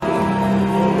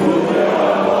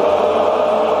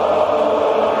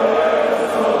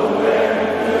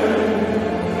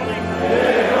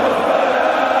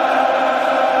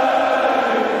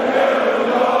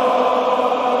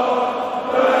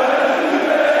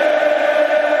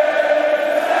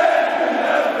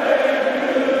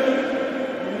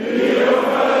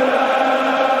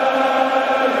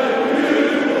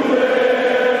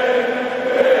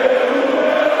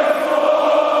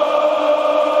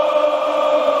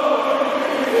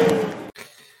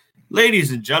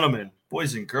Ladies and gentlemen,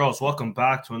 boys and girls, welcome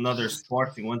back to another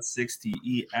Sparkling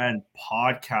 160 EN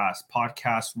podcast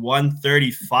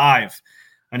 135.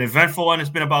 An eventful one. It's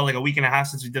been about like a week and a half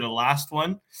since we did a last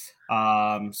one.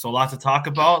 So a lot to talk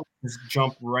about. Let's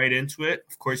jump right into it.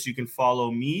 Of course, you can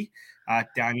follow me at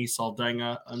Danny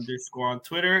Saldanha _ on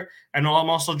Twitter. And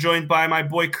I'm also joined by my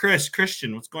boy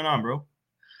Christian. What's going on, bro?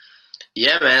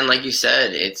 Yeah, man, like you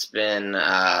said, it's been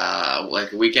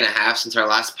like a week and a half since our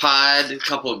last pod, a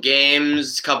couple of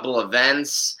games, a couple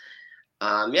events.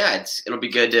 It'll be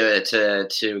good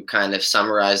to kind of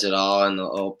summarize it all in the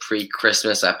little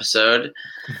pre-Christmas episode.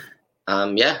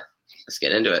 Let's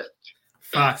get into it.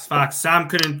 Facts. Sam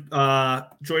couldn't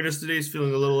join us today. He's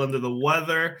feeling a little under the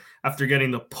weather after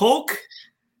getting the poke.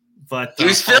 But he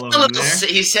was feeling a little.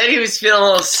 He said he was feeling a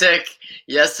little sick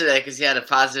yesterday because he had a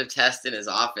positive test in his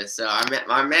office. So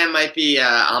our man might be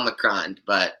Omicron,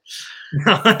 but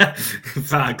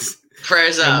facts.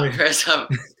 Prayers up.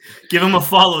 Give him a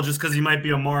follow just because he might be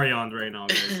a Marion right now.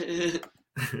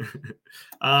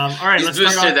 All right, let's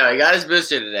boosted though. He got his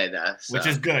booster today though, so. Which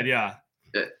is good. Yeah.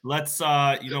 Good. Let's.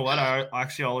 You know what? I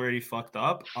actually already fucked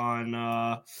up on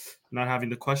not having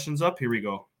the questions up. Here we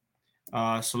go.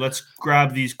 So let's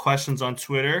grab these questions on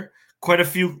Twitter. Quite a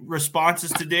few responses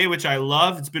today, which I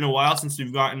love. It's been a while since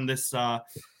we've gotten this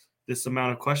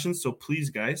amount of questions. So please,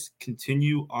 guys,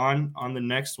 continue on the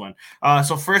next one.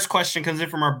 So first question comes in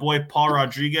from our boy Paul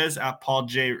Rodriguez at Paul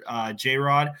J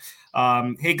Rod.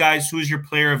 Hey guys, who's your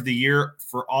player of the year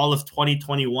for all of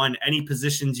 2021? Any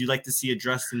positions you'd like to see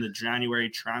addressed in the January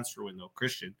transfer window?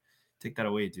 Christian, take that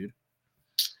away, dude.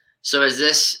 So is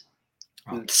this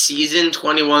season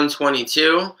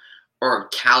 21-22 or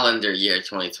calendar year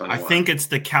 2021? I think it's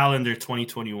the calendar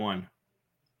 2021.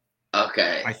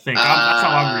 Okay. I think. That's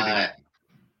how I'm reading it.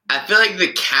 I feel like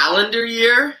the calendar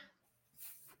year,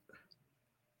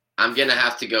 I'm going to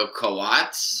have to go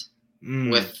Coates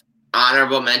with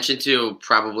honorable mention to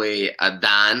probably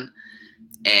Adan.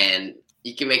 And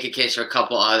you can make a case for a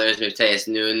couple others. Mateus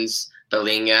Nunes,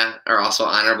 Belinga are also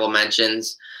honorable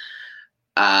mentions.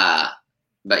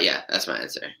 But yeah, that's my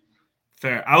answer.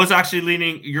 Fair. I was actually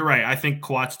leaning. You're right. I think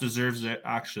Coates deserves it,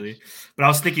 actually. But I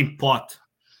was thinking Pot.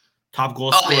 Top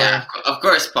goal scorer. Yeah, of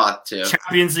course, Pot too.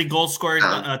 Champions League goal scorer,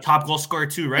 top goal scorer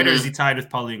too, right? Or is he tied with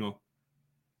Paulinho?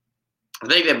 I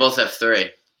think they both have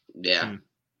 3. Yeah.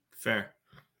 Fair.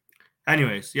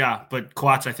 Anyways, yeah, but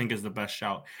Coates I think is the best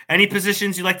shout. Any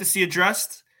positions you'd like to see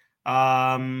addressed?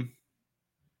 They're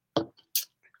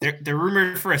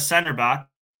rumored for a center back,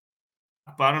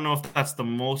 but I don't know if that's the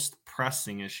most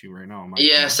pressing issue right now.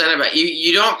 Yeah, center back.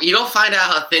 You don't find out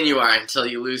how thin you are until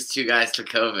you lose 2 guys to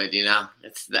COVID. You know,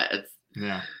 that's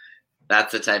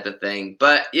the type of thing.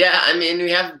 But yeah, I mean,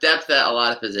 we have depth at a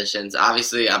lot of positions.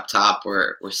 Obviously, up top,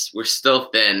 we're still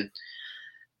thin.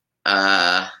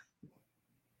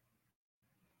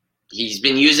 He's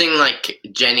been using like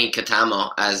Jenny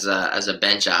Katamo as a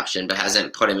bench option, but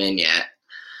hasn't put him in yet.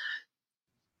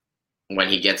 When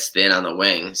he gets thin on the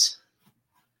wings.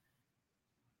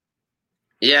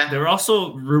 Yeah. They're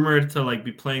also rumored to like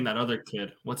be playing that other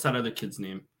kid. What's that other kid's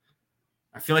name?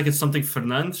 I feel like it's something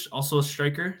Fernandes, also a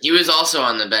striker. He was also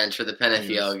on the bench for the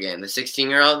Penafiel game. The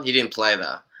 16-year-old, he didn't play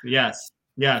though. Yes.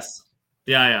 Yeah,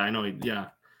 I know. Yeah.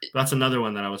 That's another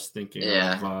one that I was thinking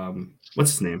of.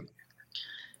 What's his name?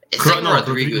 It's like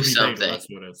Rodrigo something. That's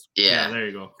what it is. Yeah, there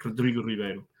you go. Rodrigo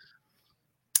Ribeiro.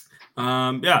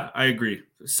 Yeah, I agree.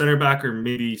 Center back or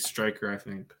maybe striker, I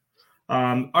think.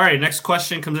 All right, next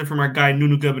question comes in from our guy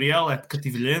Nuno Gabriel at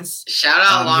Cativilens. Shout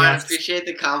out, Lauren. Appreciate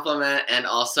the compliment. And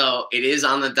also, it is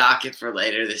on the docket for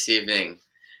later this evening.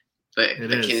 But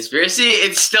the conspiracy,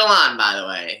 it's still on, by the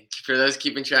way. For those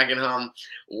keeping track at home,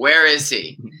 where is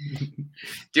he?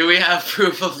 Do we have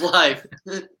proof of life?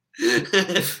 Who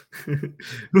is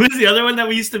the other one that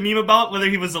we used to meme about, whether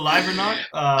he was alive or not?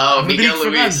 Miguel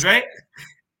Luis, right?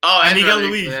 Oh, and Miguel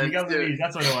Luis.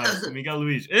 That's what it was. Miguel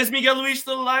Luis. Is Miguel Luis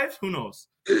still alive? Who knows?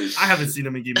 I haven't seen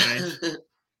him in Guimarães.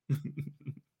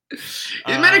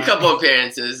 He's made a couple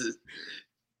appearances.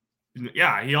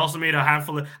 Yeah, he also made a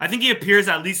handful of. I think he appears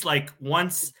at least like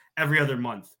once every other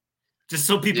month, just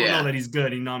so people know that he's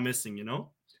good. He's not missing, you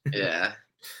know. Yeah.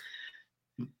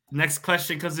 Next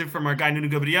question comes in from our guy Nuno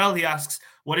Gabriel. He asks,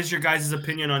 "What is your guys'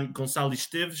 opinion on Gonçalo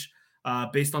Esteves,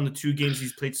 based on the 2 games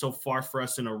he's played so far for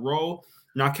us in a row?"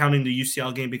 Not counting the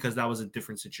UCL game because that was a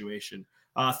different situation.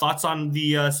 Thoughts on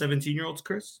the 17-year-olds,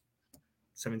 Chris?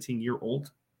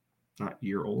 17-year-old, not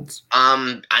year-olds.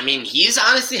 I mean, he's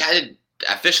honestly had it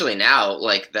officially now,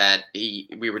 like that.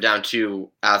 We were down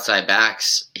 2 outside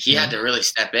backs. He had to really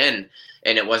step in,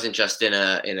 and it wasn't just in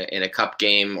a cup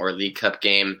game or League Cup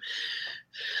game.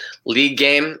 league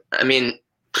game. I mean,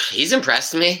 he's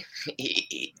impressed me.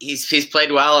 He's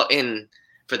played well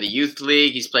for the youth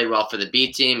league. He's played well for the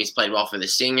B team. He's played well for the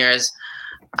seniors.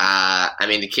 I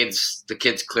mean, the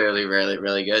kid's clearly really,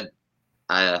 really good.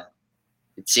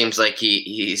 It seems like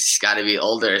he's got to be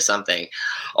older or something.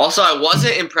 Also, I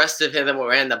wasn't impressed with him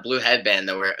wearing the blue headband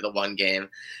the one game.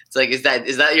 It's like, is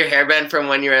that your hairband from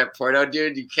when you were at Porto,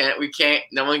 dude?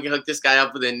 No one can hook this guy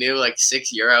up with a new like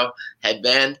 €6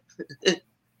 headband.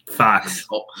 Facts.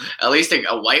 Oh, at least a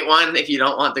white one if you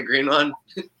don't want the green one.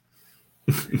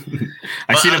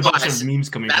 I've seen a bunch of memes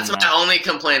coming. That's my only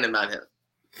complaint about him.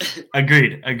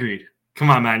 Agreed. Come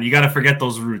on, man. You got to forget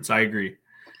those roots. I agree.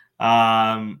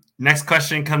 Next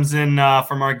question comes in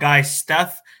from our guy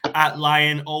Steph at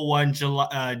Lion01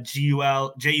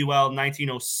 JUL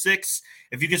 1906.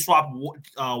 If you could swap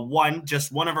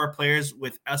just one of our players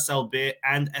with SLB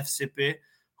and FCP,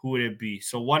 who would it be?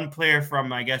 So one player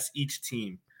from, I guess, each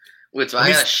team. Wait, so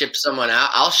I gotta ship someone out?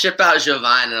 I'll ship out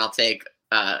Jovan and I'll take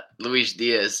Luis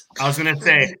Diaz. I was gonna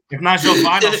say, if not Jovan,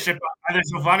 I'll ship out either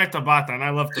Jovan or Tabata, and I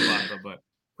love Tabata, but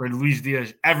for Luis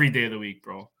Diaz every day of the week,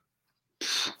 bro.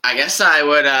 I guess I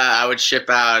would ship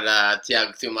out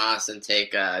Thiago Thumas and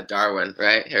take Darwin,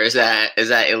 right? Or is that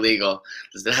illegal?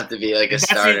 Does it have to be like a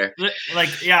starter?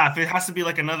 If it has to be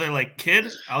like another like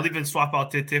kid, I'll even swap out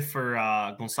Tete for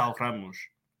Gonçalo Ramos.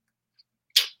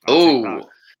 Oh,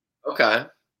 okay.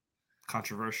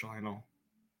 Controversial, I know.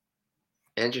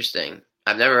 Interesting.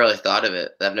 I've never really thought of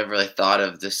it. I've never really thought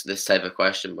of this type of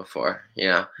question before. You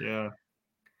know? Yeah.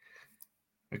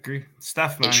 Agree.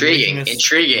 Steph, man.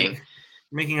 Intriguing.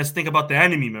 Making us think about the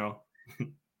enemy, Mel.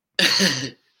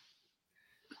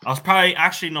 I'll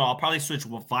probably switch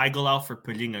Weigl out for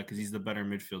Pelinga because he's the better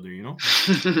midfielder, you know?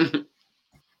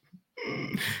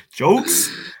 Jokes.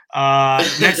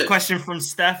 Next question from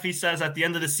Steph. He says, at the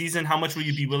end of the season, how much will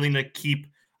you be willing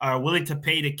to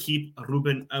pay to keep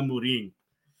Ruben Amorim?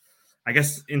 I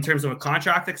guess in terms of a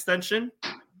contract extension,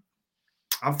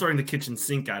 I'm throwing the kitchen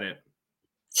sink at it.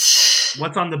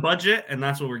 What's on the budget? And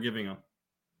that's what we're giving him.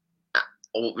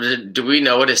 Do we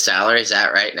know what his salary is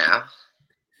at right now?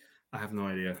 I have no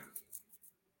idea.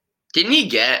 Didn't he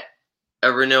get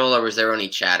a renewal, or was there only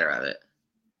chatter of it?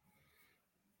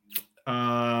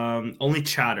 Only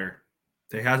chatter.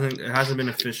 It hasn't been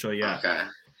official yet. Okay.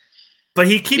 But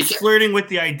he keeps flirting with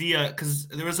the idea, because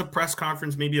there was a press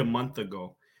conference maybe a month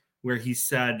ago where he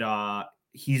said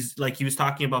he was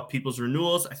talking about people's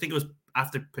renewals. I think it was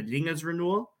after Pelinga's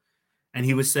renewal. And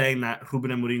he was saying that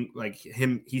Ruben Amorim,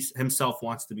 he himself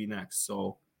wants to be next.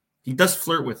 So he does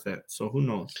flirt with it. So who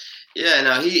knows? Yeah,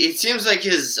 no, it seems like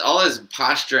all his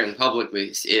posturing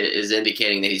publicly is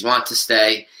indicating that he wants to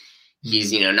stay.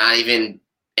 He's, not even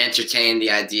entertained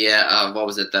the idea of, what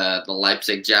was it, the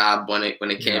Leipzig job when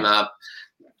it came up.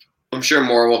 I'm sure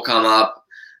more will come up.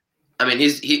 I mean,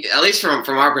 he at least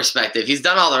from our perspective, he's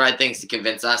done all the right things to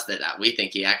convince us that we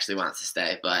think he actually wants to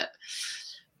stay. But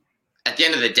at the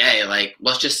end of the day,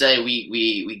 let's just say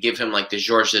we give him the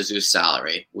Jorge Jesus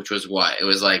salary, which was what? It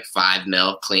was like $5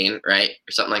 million clean, right?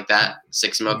 Or something like that.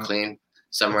 $6 million clean,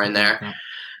 somewhere in there.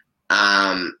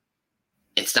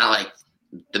 It's not like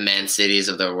the Man Cities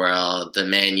of the world, the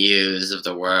Man U's of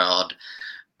the world,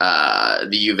 the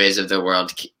Juves of the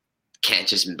world can't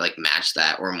just match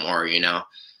that or more,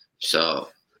 So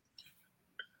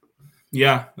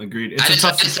yeah, agreed. It's a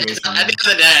tough situation. At the end of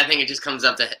the day, I think it just comes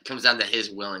down to his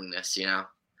willingness, Yeah.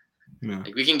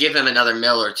 We can give him another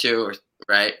mil or two,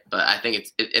 right? But I think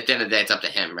it's at the end of the day, it's up to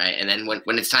him, right? And then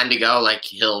when it's time to go,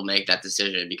 he'll make that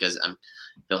decision because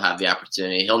he'll have the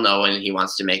opportunity. He'll know when he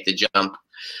wants to make the jump.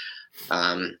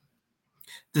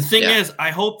 The thing is,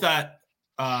 I hope that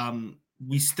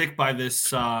we stick by this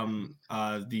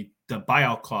the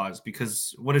buyout clause,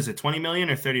 because what is it, 20 million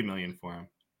or 30 million for him?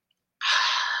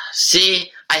 See,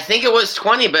 I think it was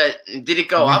 20, but did it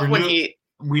go up when he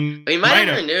might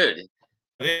have renewed?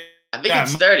 I think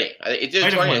it's 30. It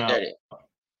did 20 or 30.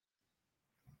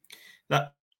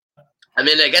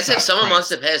 I guess if someone wants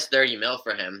to pay us 30 mil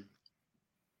for him.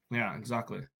 Yeah,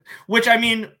 exactly. Which, I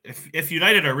mean, if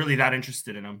United are really that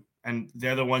interested in him, and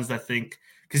they're the ones that think,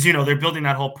 because, they're building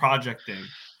that whole project thing.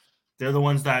 They're the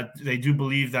ones that they do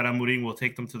believe that Amorim will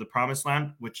take them to the promised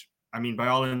land, which, by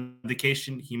all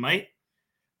indication, he might.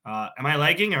 Am I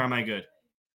lagging or am I good?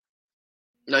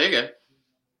 No, you're good.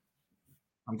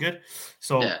 I'm good.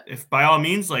 So if by all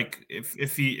means,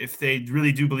 if they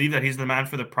really do believe that he's the man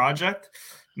for the project,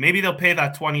 maybe they'll pay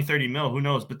that 20, 30 mil. Who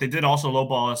knows? But they did also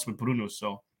lowball us with Bruno,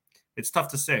 so it's tough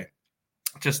to say.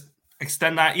 Just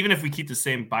extend that, even if we keep the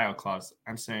same buyout clause.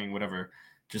 I'm saying whatever,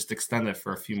 just extend it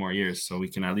for a few more years so we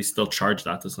can at least still charge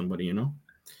that to somebody,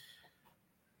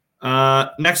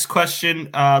 Next question.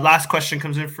 Last question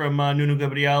comes in from Nuno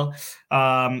Gabriel.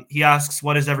 He asks,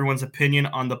 what is everyone's opinion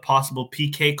on the possible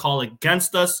PK call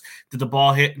against us? Did the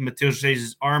ball hit Mateus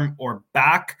Reis' arm or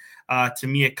back? To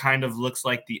me, it kind of looks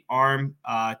like the arm,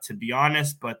 to be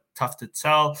honest, but tough to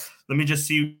tell. Let me just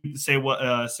say what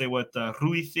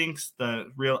Rui thinks.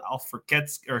 The real Alf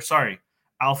Coates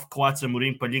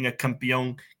Murim Palinha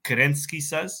Campeão Kerensky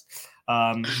says.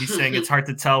 He's saying it's hard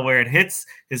to tell where it hits.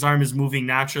 His arm is moving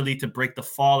naturally to break the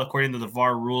fall. According to the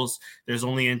VAR rules, there's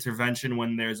only intervention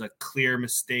when there's a clear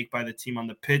mistake by the team on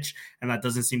the pitch, and that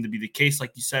doesn't seem to be the case.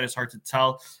 Like you said, it's hard to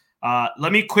tell.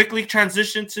 Let me quickly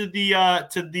transition to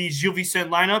the Gil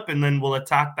Vicente lineup, and then we'll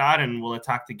attack that, and we'll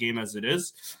attack the game as it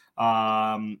is.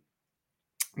 Where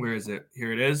is it?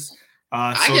 Here it is.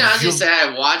 I can honestly say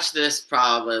I watched this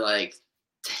probably like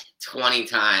 20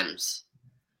 times.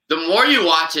 The more you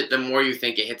watch it, the more you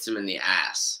think it hits him in the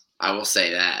ass. I will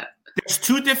say that. There's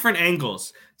two different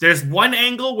angles. There's one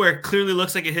angle where it clearly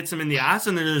looks like it hits him in the ass,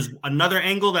 and there's another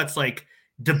angle that's like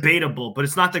debatable, but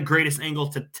it's not the greatest angle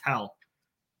to tell.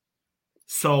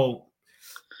 So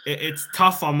it's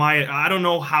tough on I don't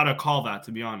know how to call that,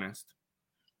 to be honest.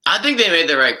 I think they made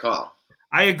the right call.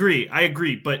 I agree,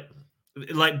 but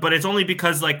it's only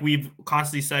because like we've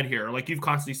constantly said here, like you've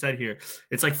constantly said here,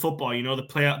 it's like football,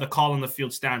 the call on the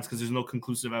field stands because there's no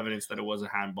conclusive evidence that it was a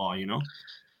handball,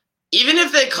 Even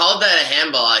if they called that a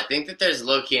handball, I think that there's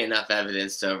low-key enough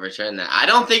evidence to overturn that. I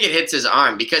don't think it hits his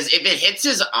arm, because if it hits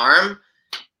his arm,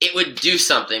 it would do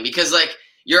something, because like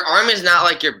your arm is not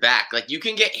like your back. Like you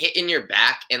can get hit in your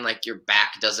back and like your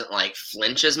back doesn't like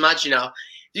flinch as much, If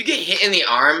you get hit in the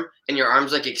arm and your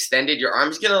arm's like extended, your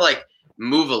arm's going to like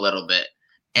move a little bit.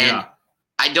 And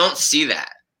I don't see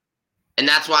that. And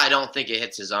that's why I don't think it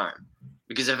hits his arm.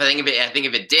 Because I think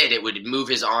if it did, it would move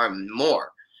his arm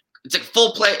more. It's like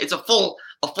full play. It's a full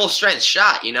strength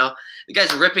shot, The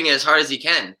guy's ripping it as hard as he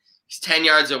can. He's 10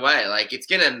 yards away. Like it's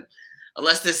going to,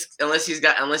 unless he's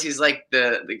got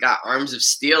arms of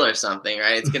steel or something,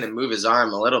 right? It's going to move his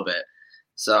arm a little bit.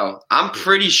 So I'm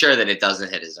pretty sure that it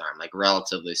doesn't hit his arm, like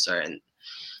relatively certain.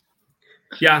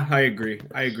 Yeah, I agree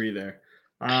there.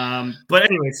 But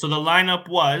anyway, so the lineup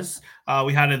was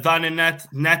we had Adán in net,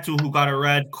 Neto who got a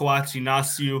red, Coates,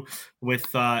 Inácio with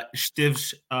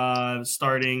Esteves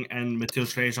starting and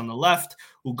Mateus Reis on the left,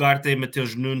 Ugarte,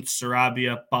 Mateus Nunes,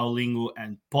 Sarabia, Paulinho,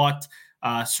 and Pot.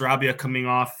 Sarabia coming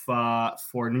off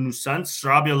for Nuno Santos.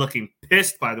 Sarabia looking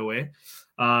pissed, by the way.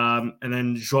 And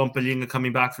then João Palhinha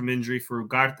coming back from injury for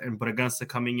Ugarte, and Bragança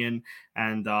coming in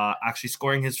and actually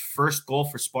scoring his first goal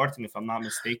for Sporting, if I'm not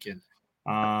mistaken.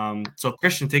 So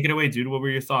Christian, take it away, dude. What were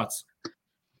your thoughts?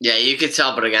 Yeah, you could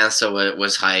tell Bragança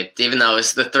was hyped, even though it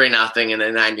was the 3-0 in the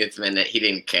 90th minute. He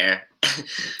didn't care.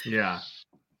 Yeah.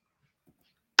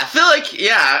 I feel like,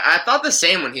 I thought the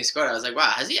same when he scored. I was like, wow,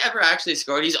 has he ever actually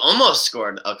scored? He's almost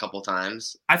scored a couple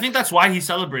times. I think that's why he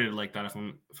celebrated like that, if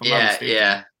I'm not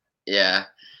mistaken. Yeah.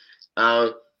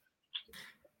 I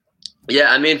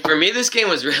mean, for me, this game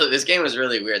was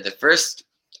really weird.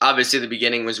 Obviously, the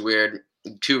beginning was weird.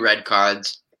 2 red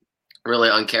cards, really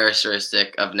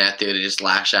uncharacteristic of Neto to just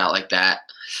lash out like that.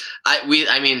 We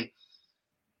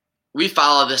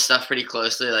follow this stuff pretty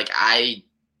closely. Like I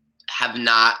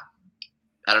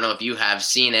don't know if you have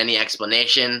seen any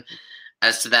explanation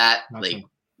as to that, Nothing. Like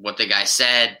what the guy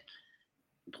said,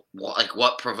 like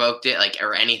what provoked it, like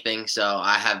or anything. So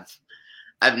I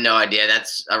have no idea.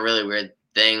 That's a really weird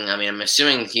thing. I mean, I'm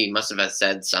assuming he must have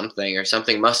said something or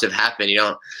something must have happened. You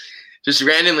don't just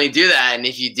randomly do that, and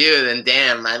if you do, then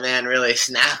damn, my man really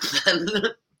snapped. I'm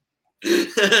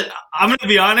gonna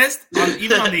be honest.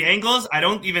 Even on the angles, I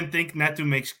don't even think Neto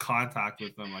makes contact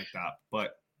with them like that.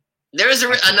 But there is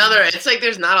another. It's like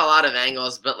there's not a lot of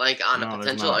angles, but like on a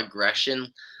potential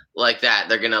aggression like that,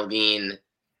 they're gonna lean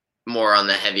more on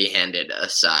the heavy-handed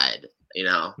side.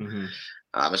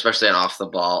 Especially an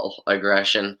off-the-ball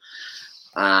aggression.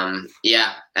 I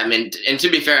mean, and to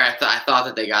be fair, I thought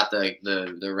that they got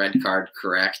the red card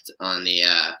correct on the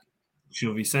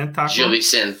Gil Vicente tackle. Gil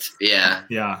Vicente, yeah.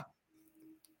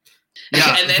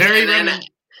 And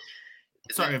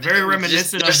very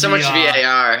reminiscent. There's so much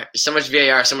VAR, so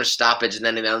much stoppage, and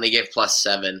then they only gave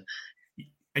 +7.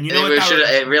 And you know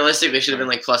what? Realistically, should have been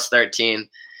like +13.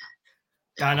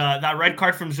 That red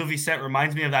card from Gil Vicente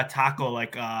reminds me of that tackle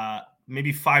like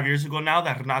maybe 5 years ago now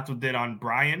that Renato did on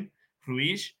Brian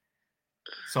Ruiz.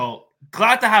 So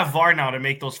glad to have VAR now to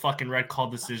make those fucking red call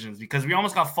decisions, because we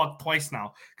almost got fucked twice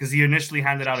now because he initially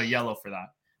handed out a yellow for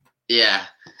that. Yeah.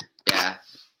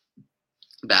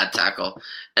 Bad tackle.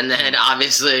 And then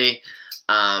obviously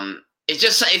it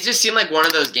just seemed like one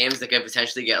of those games that could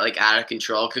potentially get like out of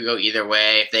control, could go either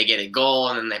way. If they get a goal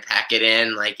and then they pack it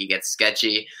in, like it gets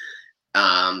sketchy.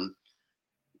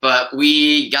 But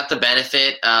we got the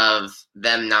benefit of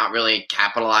them not really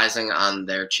capitalizing on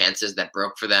their chances that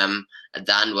broke for them.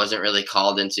 Adan wasn't really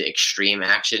called into extreme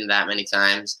action that many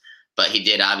times, but he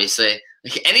did obviously.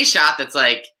 Like any shot that's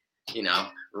like,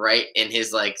 right in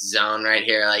his like zone right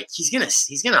here, like he's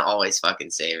gonna always fucking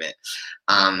save it.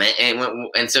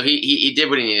 And so he did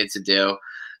what he needed to do.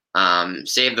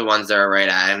 Save the ones that are right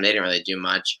at him. They didn't really do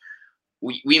much.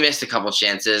 We missed a couple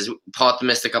chances. Paul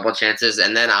missed a couple chances,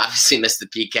 and then obviously missed the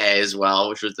PK as well,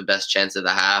 which was the best chance of the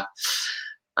half.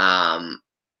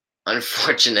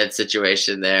 Unfortunate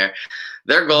situation there.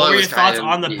 Their goal. What were your thoughts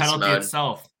on the penalty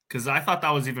itself? Because I thought that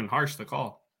was even harsh, the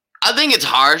call. I think it's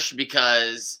harsh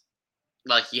because,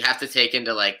 like, you have to take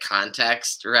into like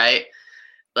context, right?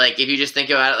 Like, if you just think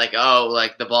about it, like, oh,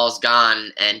 like the ball's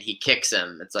gone and he kicks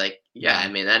him. It's like, yeah, I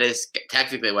mean that is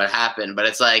technically what happened, but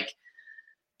it's like.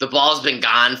 The ball's been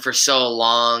gone for so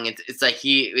long. It's like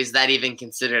is that even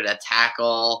considered a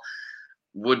tackle?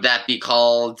 Would that be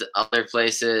called other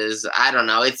places? I don't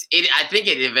know. I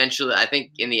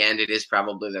think in the end it is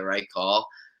probably the right call.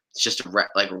 It's just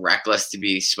reckless to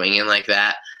be swinging like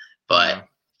that. But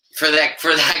for that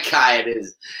guy,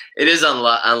 it is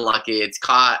unlucky. It's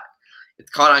caught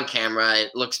on camera.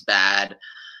 It looks bad.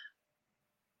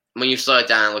 When you slow it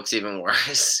down, it looks even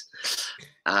worse.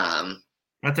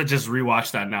 I have to just rewatch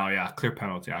that now. Yeah, clear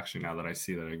penalty. Actually, now that I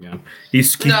see that again,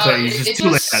 he's just too late.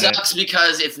 It sucks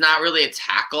because it's not really a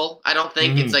tackle. I don't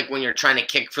think it's like when you're trying to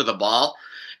kick for the ball,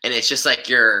 and it's just like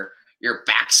your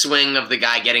backswing of the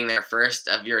guy getting there first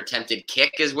of your attempted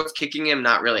kick is what's kicking him,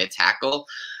 not really a tackle.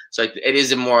 So it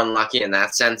is more unlucky in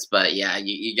that sense. But yeah,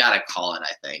 you gotta call it,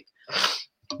 I think.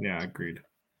 Yeah, agreed.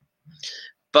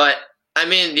 But I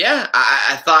mean, yeah,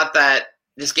 I thought that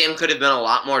this game could have been a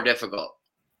lot more difficult.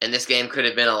 And this game could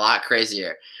have been a lot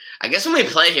crazier. I guess when we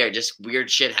play here, just weird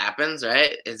shit happens,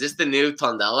 right? Is this the new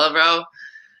Tondela, bro?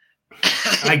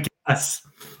 I guess.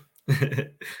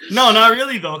 No, not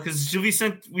really, though, because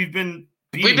we've been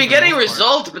getting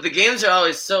results, but the games are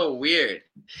always so weird.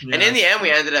 Yeah, and in the end,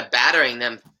 we ended up battering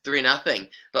them 3-0.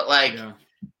 But,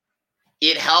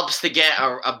 it helps to get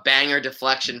a banger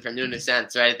deflection from Nunes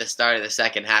right at the start of the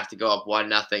second half to go up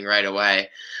 1-0 right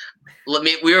away.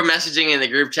 We were messaging in the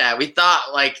group chat. We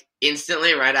thought like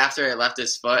instantly right after it left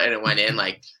his foot and it went in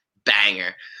like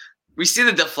banger. We see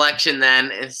the deflection then.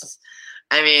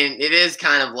 It is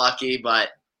kind of lucky, but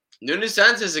Nunes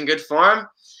is in good form.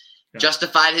 Yeah.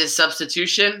 Justified his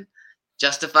substitution.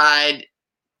 Justified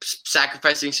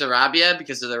sacrificing Sarabia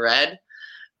because of the red.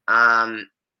 And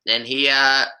he,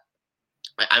 that's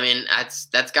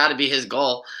got to be his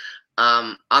goal.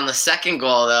 On the second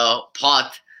goal though,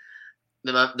 Pot.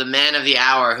 The man of the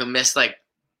hour who missed like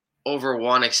over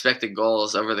 1 expected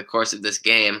goals over the course of this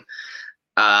game.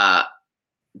 The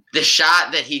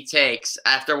shot that he takes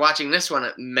after watching this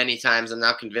one many times, I'm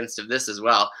now convinced of this as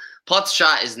well. Pot's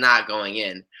shot is not going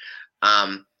in.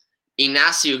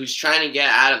 Inacio, who's trying to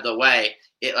get out of the way,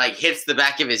 it like hits the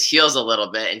back of his heels a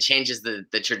little bit and changes the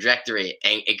trajectory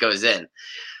and it goes in.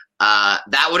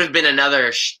 That would have been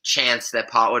another chance that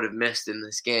Pot would have missed in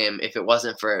this game if it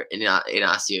wasn't for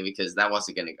Inacio, because that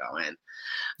wasn't going to go in.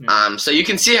 Yeah. So you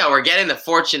can see how we're getting the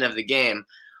fortune of the game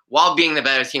while being the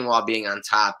better team, while being on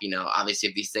top. Obviously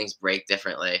if these things break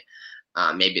differently,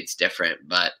 maybe it's different.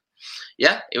 But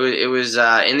yeah, it was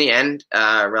in the end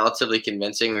relatively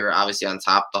convincing. We were obviously on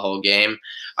top the whole game.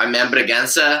 Our man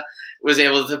Bragança was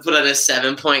able to put on a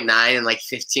 7.9 in like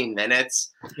 15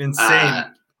 minutes.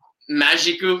 Insane.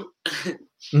 Magiku.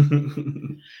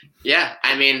 Yeah,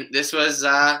 this was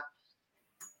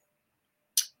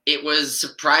it was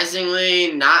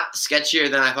surprisingly not sketchier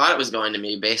than I thought it was going to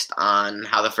be based on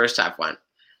how the first half went.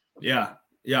 Yeah,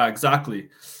 exactly.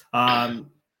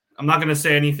 I'm not going to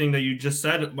say anything that you just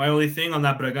said. My only thing on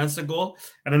that Bragança goal,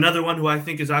 and another one who I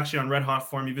think is actually on red hot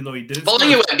form, even though he didn't.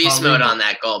 Paulinho went beast mode on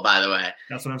that goal, by the way.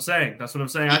 That's what I'm saying. I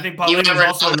think Paulinho is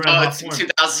also in red hot form.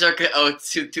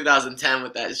 2010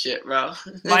 with that shit, bro.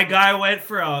 My guy went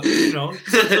for took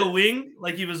the wing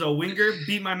like he was a winger,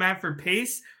 beat my man for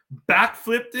pace,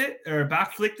 backflicked it,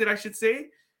 I should say.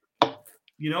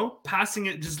 Passing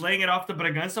it, just laying it off to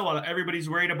Bragança while everybody's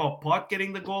worried about Pot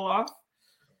getting the goal off.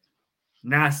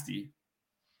 Nasty.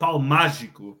 Paul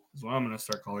Mágico is what I'm going to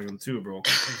start calling him too, bro.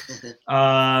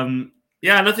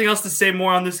 Nothing else to say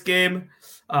more on this game.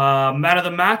 Man of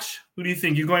the match, who do you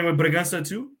think? You going with Bragança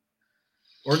too?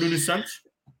 Or Nunes Santos?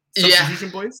 Substitution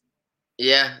boys?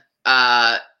 Yeah.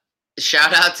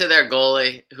 Shout out to their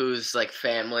goalie who's like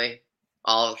family.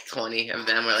 All 20 of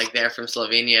them were like there from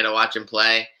Slovenia to watch him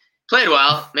play. Played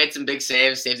well, made some big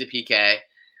saves, saved a PK.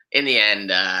 In the end,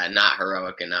 not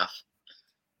heroic enough.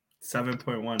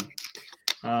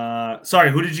 7.1.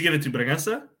 Sorry, who did you give it to?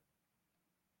 Bragança?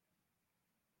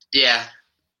 Yeah.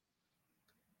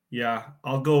 Yeah,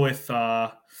 I'll go with. Did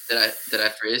I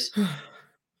freeze?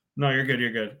 No, you're good.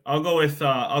 You're good. I'll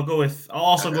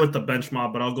also go with the bench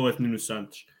mob, but I'll go with Nuno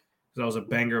Santos. That was a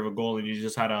banger of a goal, and you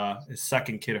just had his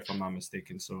second kid, if I'm not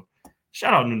mistaken. So,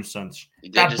 shout out Nuno Santos.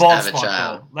 That ball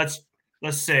spot, though.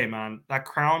 Let's say, man, that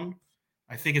crown.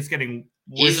 I think it's getting.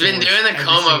 He's been doing the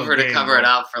comb over to cover it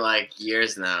up for like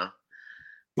years now.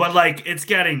 But like, it's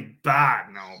getting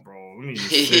bad now, bro. Let me just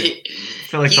say. I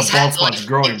feel like the bald spot's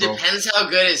growing, bro. It depends how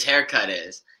good his haircut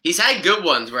is. He's had good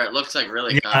ones where it looks like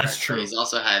really covered. That's true. He's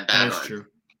also had bad ones. That's true.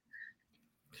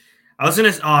 I was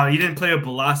gonna. You didn't play with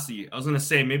Balassi. I was gonna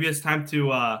say maybe it's time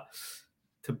to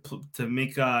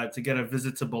get a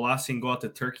visit to Balassi and go out to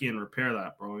Turkey and repair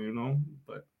that, bro. You know,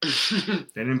 but they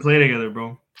didn't play together,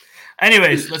 bro.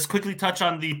 Anyways, let's quickly touch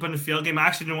on the Penafiel game. I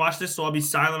actually didn't watch this, so I'll be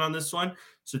silent on this one.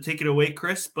 So take it away,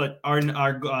 Chris. But our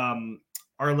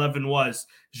 11 was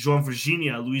João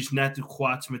Virginia, Luís Neto,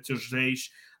 Coates, Matheus Reis,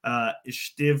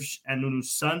 Esteves, and Nuno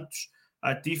Santos.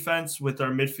 Defense with our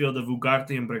midfield of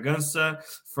Ugarte and Bragança,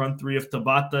 front three of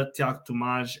Tabata, Tiago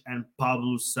Tomás, and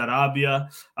Pablo Sarabia.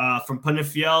 From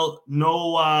Penafiel,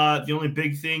 the only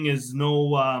big thing is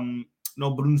no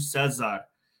Bruno Cesar.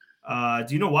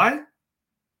 Do you know why?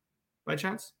 By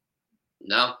chance?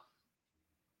 No.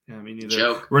 Yeah, me neither.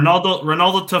 Joke.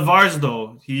 Ronaldo Tavares,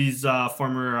 though, he's a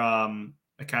former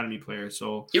academy player,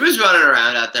 so he was running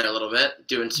around out there a little bit,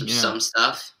 doing some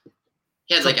stuff.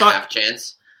 He has a half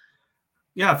chance.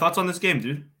 Yeah, thoughts on this game,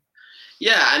 dude?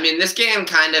 Yeah, I mean, this game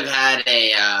kind of had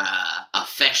a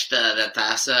Festa da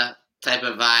Taça type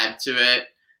of vibe to it,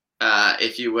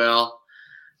 if you will.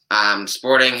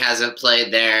 Sporting hasn't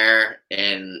played there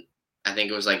in, I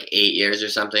think it was like 8 years or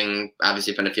something.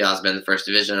 Obviously, Penafiel has been in the first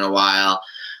division in a while,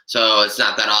 so it's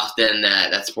not that often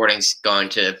that Sporting's going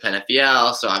to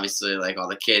Penafiel. So obviously, like, all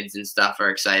the kids and stuff are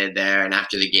excited there. And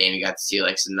after the game, you got to see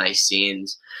like some nice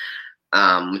scenes.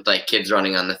 With like kids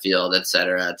running on the field,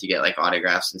 etc., to get like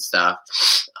autographs and stuff.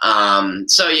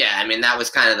 So yeah, I mean, that was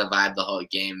kind of the vibe the whole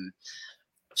game.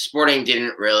 Sporting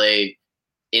didn't really,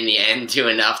 in the end, do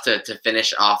enough to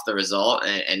finish off the result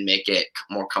and make it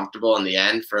more comfortable in the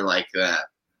end for like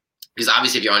because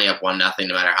obviously if you're only up 1-0,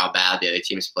 no matter how bad the other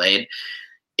teams played,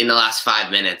 in the last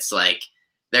 5 minutes, like,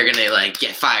 they're gonna like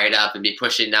get fired up and be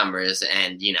pushing numbers,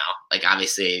 and you know, like,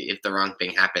 obviously if the wrong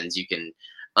thing happens, you can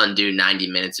undo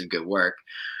 90 minutes of good work.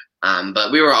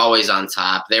 But we were always on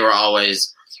top. They were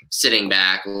always sitting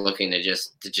back, looking to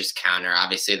just counter.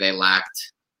 Obviously, they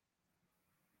lacked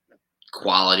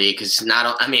quality because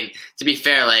to be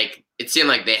fair, like, it seemed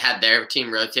like they had their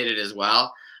team rotated as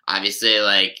well. Obviously,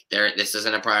 like, this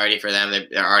isn't a priority for them.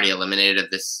 They're already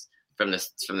eliminated from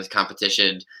this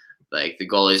competition. Like, the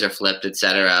goalies are flipped,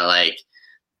 etc. Like,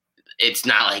 it's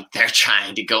not like they're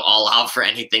trying to go all out for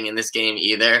anything in this game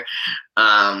either.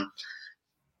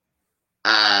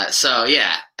 So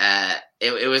yeah,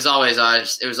 it was always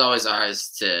ours. It was always ours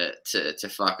to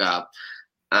fuck up.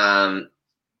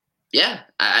 Yeah,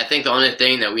 I think the only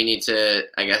thing that we need to,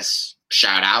 I guess,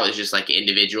 shout out is just like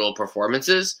individual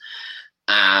performances.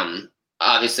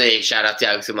 Obviously, shout out to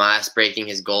Tiago Tomás breaking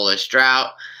his goalless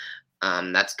drought.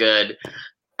 That's good.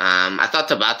 I thought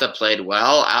Tabata played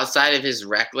well outside of his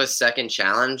reckless second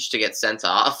challenge to get sent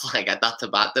off. Like, I thought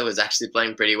Tabata was actually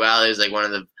playing pretty well. It was like one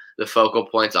of the focal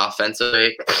points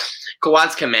offensively.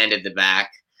 Coates commanded the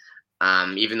back,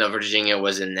 even though Virginia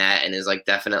was in net and is like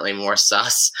definitely more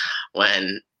sus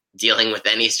when dealing with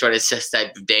any sort of sus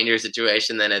type of danger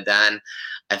situation than Adan.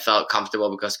 I felt comfortable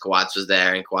because Coates was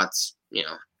there, and Coates, you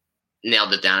know,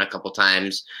 nailed it down a couple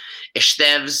times.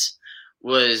 Esteves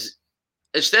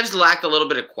lacked a little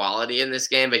bit of quality in this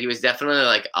game, but he was definitely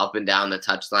like up and down the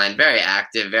touchline, very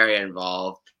active, very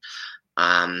involved.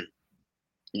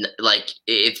 Like,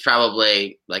 it's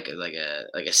probably like a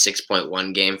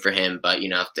 6.1 game for him, but you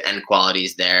know, if the end quality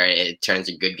is there, it turns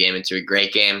a good game into a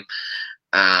great game.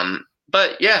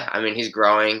 But yeah, I mean, he's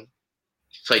growing.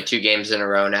 He's played 2 games in a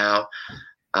row now.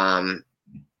 I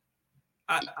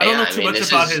don't know too much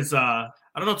about his. I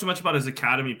don't know too much about his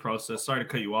academy process. Sorry to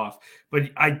cut you off, but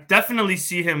I definitely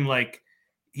see him like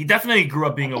he definitely grew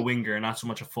up being a winger and not so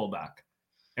much a fullback,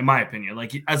 in my opinion.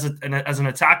 Like, as an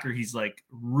attacker, he's like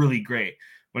really great.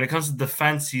 When it comes to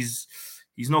defense, he's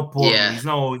no Portland. Yeah.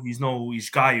 He's no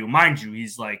Ishgayu. Mind you,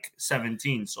 he's like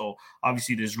 17, so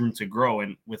obviously there's room to grow.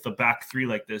 And with a back three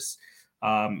like this,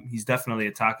 He's definitely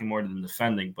attacking more than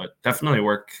defending, but definitely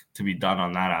work to be done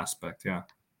on that aspect. Yeah.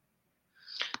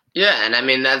 Yeah, and I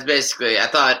mean that's basically. I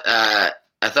thought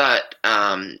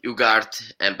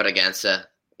Ugart and Bragança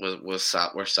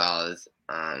were solid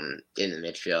in the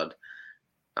midfield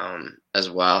as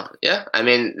well. Yeah, I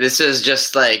mean this is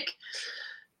just like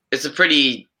it's a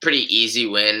pretty easy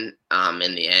win.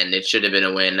 In the end, it should have been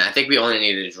a win. I think we only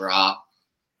needed a draw.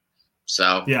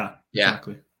 So yeah,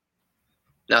 exactly.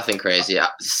 Nothing crazy.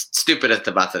 Stupid of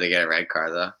Tabata to get a red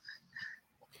card though.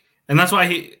 And that's why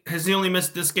he only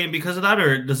missed this game because of that,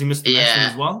 or does he miss the next one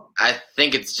as well? I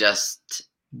think it's just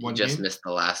missed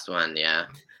the last one. Yeah.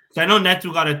 So I know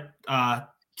Neto got a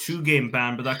 2-game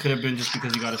ban, but that could have been just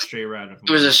because he got a straight red. It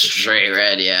was a straight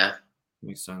red, yeah.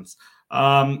 Makes sense.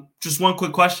 Just one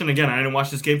quick question. Again, I didn't watch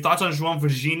this game. Thoughts on João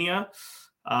Virginia?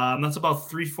 That's about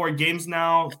 3-4 games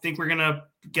now. I think we're gonna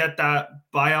get that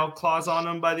buyout clause on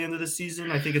him by the end of the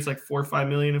season. I think it's like 4 or 5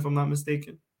 million, if I'm not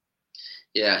mistaken.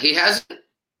 Yeah, he hasn't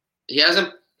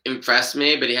impressed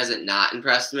me, but he hasn't not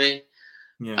impressed me.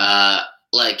 Yeah.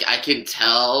 Like I can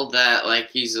tell that like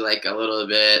he's like a little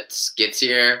bit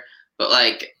skittier, but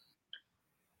like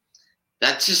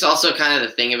that's just also kind of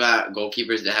the thing about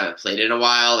goalkeepers that haven't played in a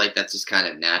while. Like that's just kind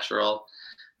of natural.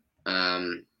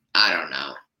 I don't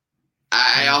know.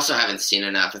 I also haven't seen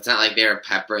enough. It's not like they were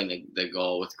peppering the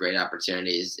goal with great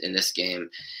opportunities in this game.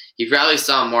 He probably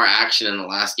saw more action in the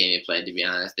last game he played, to be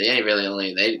honest.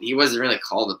 He wasn't really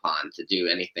called upon to do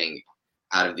anything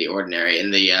out of the ordinary.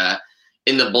 In the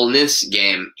Bolnis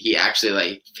game, he actually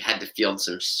like had to field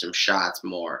some shots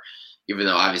more, even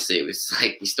though obviously it was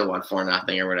like he still won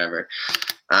 4-0 or whatever.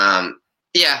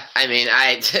 Yeah, I mean,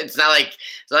 it's not like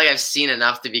I've seen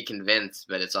enough to be convinced,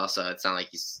 but it's not like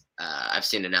I've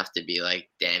seen enough to be like,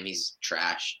 damn, he's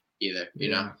trash either, you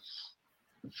know?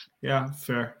 Yeah,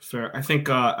 fair. I think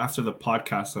after the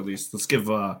podcast, at least, let's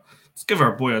give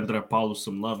our boy Andre Paulo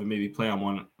some love and maybe play on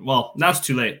one. Well, now it's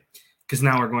too late because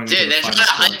now we're going. Dude, they're trying to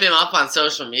hype him up on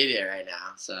social media right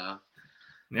now. So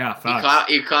yeah,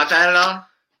 facts. You caught that at all?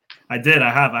 I did.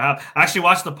 I have. I actually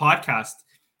watched the podcast.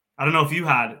 I don't know if you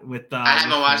had with. I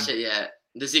haven't watched it yet.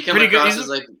 Does he come across as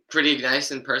like pretty nice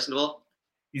and personable?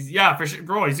 For sure,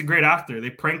 bro. He's a great actor.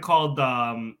 They prank called.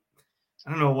 I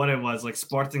don't know what it was, like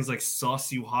Sporting's like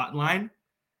Sauce You Hotline.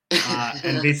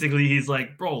 And basically he's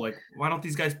like, bro, like, why don't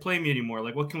these guys play me anymore?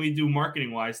 Like, what can we do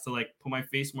marketing wise to like put my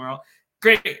face more out?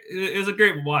 Great. It was a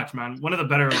great watch, man. One of the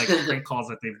better like prank calls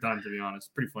that they've done, to be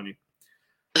honest. Pretty funny.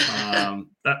 The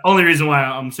only reason why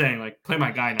I'm saying like play my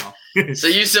guy now. So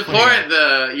you support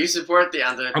the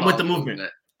Andre Paulo I'm with the movement.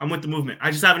 I'm with the movement.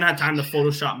 I just haven't had time to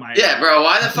Photoshop my bro.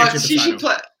 Why the fuck does he should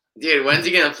play? Dude, when's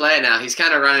he gonna play now? He's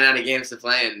kind of running out of games to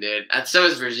play in, dude. And so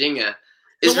is Virginia.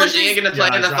 Is Virginia gonna play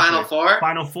in the Final Four?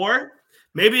 Final Four?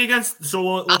 Maybe against. So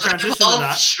we'll transition to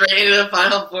that. Straight into the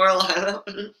Final Four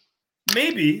lineup.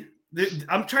 Maybe.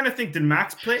 I'm trying to think. Did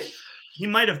Max play? He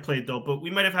might have played though, but we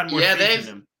might have had more faith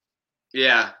in him.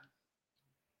 Yeah.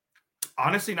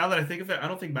 Honestly, now that I think of it, I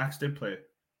don't think Max did play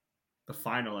the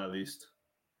final at least.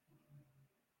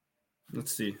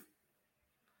 Let's see.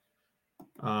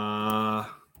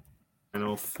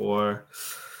 Final Four.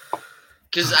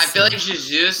 Because I feel like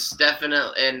Jesus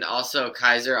definitely, and also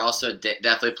Kaiser also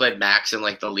definitely played Max in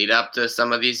like the lead up to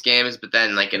some of these games, but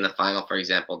then like in the final, for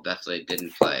example, definitely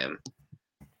didn't play him.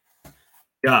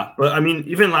 Yeah, but I mean,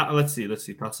 even let's see,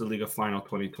 Taça Liga Final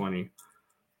 2020.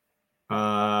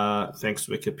 Thanks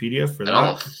Wikipedia for that.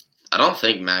 I don't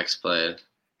think Max played.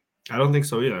 I don't think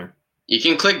so either. You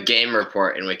can click game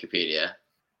report in Wikipedia.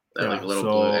 That like little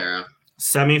blue arrow.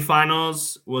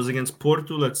 Semifinals was against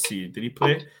Porto. Let's see. Did he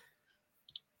play?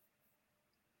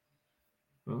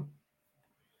 Oh.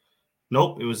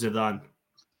 Nope, it was Zidane.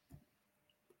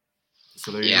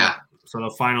 So there you go. So the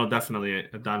final definitely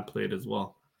Zidane played as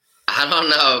well. I don't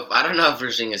know if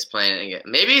Virginia is playing again.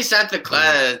 Maybe Santa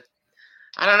Clara.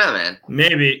 I don't know, man.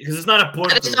 Maybe because it's not a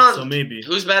Porto, so maybe.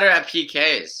 Who's better at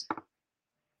PKs?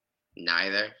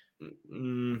 Neither.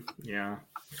 Yeah.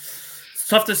 It's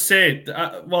tough to say.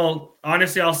 Well,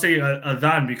 honestly, I'll say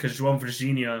Zidane because João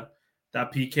Virginia,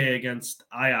 that PK against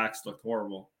Ajax looked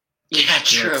horrible. Yeah,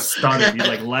 true. He started, he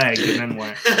like lagged and then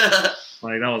went.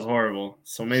 Like that was horrible.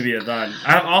 So maybe Zidane.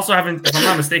 I also haven't, if I'm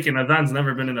not mistaken, Zidane's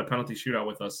never been in a penalty shootout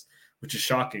with us, which is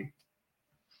shocking.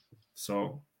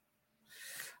 So,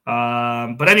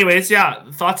 but anyways,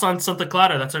 yeah. Thoughts on Santa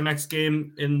Clara? That's our next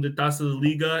game in the Taça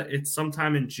Liga. It's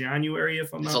sometime in January,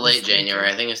 if I'm not mistaken. It's late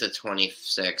January. I think it's the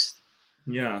 26th.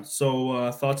 Yeah.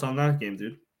 So thoughts on that game,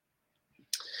 dude?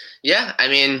 Yeah, I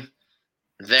mean,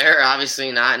 they're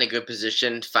obviously not in a good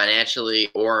position financially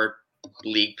or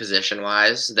league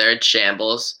position-wise. They're in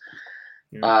shambles.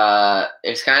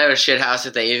 It's kind of a shit house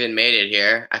if they even made it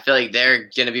here. I feel like they're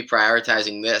gonna be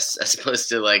prioritizing this as opposed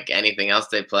to like anything else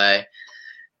they play.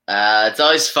 It's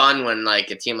always fun when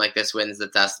like a team like this wins the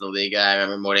Taça da Liga. I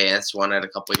remember Moreirense won it a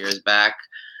couple years back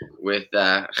with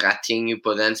Ratinho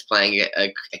Podence playing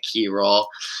a key role,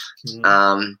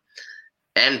 and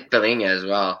Pelinha as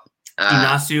well.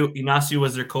 Inacio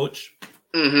was their coach.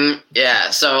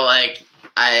 Yeah, so like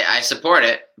I support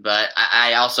it, but I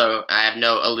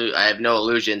have no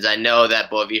illusions. I know that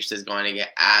Boavista is going to get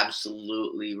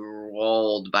absolutely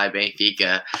rolled by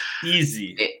Benfica.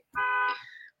 Easy.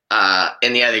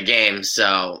 In the other games,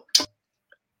 so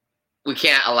we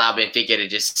can't allow Benfica to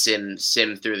just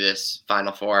sim through this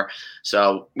Final Four.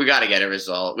 So we got to get a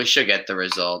result. We should get the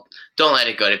result. Don't let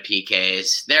it go to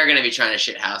PKs. They're going to be trying to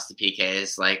shithouse the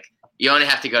PKs. Like, you only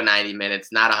have to go 90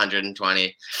 minutes, not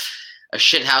 120. A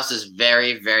shithouse is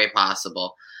very, very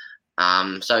possible.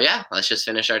 So yeah, let's just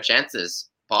finish our chances.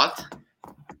 Pot?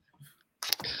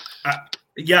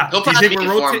 Yeah. He'll probably be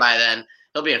informed by then.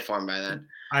 He'll be informed by then.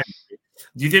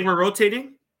 Do you think we're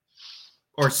rotating?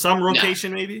 Or some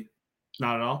rotation, maybe?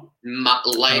 Not at all?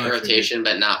 Light rotation,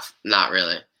 but not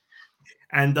really.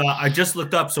 And I just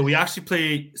looked up. So we actually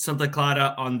play Santa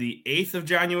Clara on the 8th of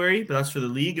January, but that's for the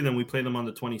league. And then we play them on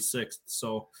the 26th.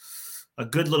 So a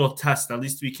good little test. At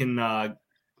least we can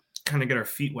kind of get our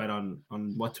feet wet on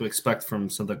what to expect from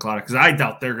Santa Clara. Because I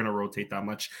doubt they're going to rotate that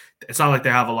much. It's not like they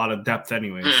have a lot of depth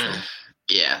anyway. So.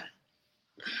 Yeah.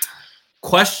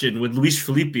 Question, would Luis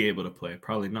Felipe be able to play?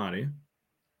 Probably not, eh?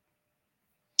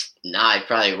 Nah, he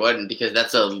probably wouldn't because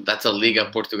that's a Liga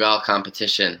Portugal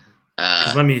competition.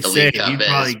 Let me say, he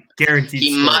probably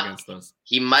guaranteed score against us.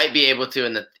 He might be able to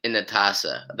in the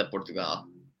Taça de Portugal,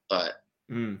 but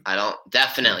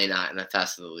definitely not in the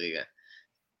Taça de Liga.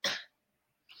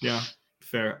 Yeah,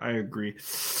 fair. I agree.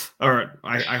 All right,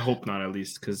 I hope not at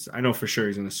least because I know for sure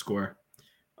he's going to score.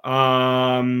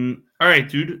 All right,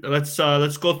 dude. Let's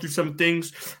go through some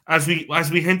things as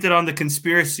we hinted on the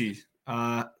conspiracy.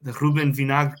 The Ruben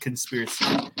Vinagre conspiracy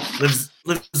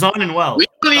lives on and well. We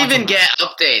don't even get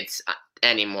updates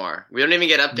anymore. We don't even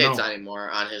get updates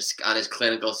anymore on his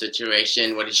clinical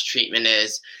situation, what his treatment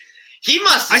is. He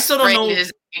must have sprained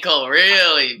his ankle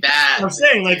really bad. I'm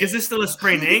saying, like, is this still a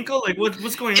sprained ankle? Like,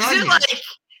 what's going on? Is it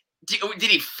like, did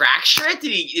he fracture it?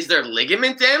 Is there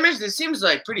ligament damage? This seems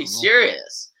like pretty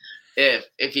serious.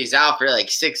 If he's out for like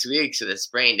 6 weeks with a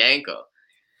sprained ankle.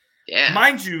 Yeah.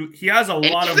 Mind you, he has a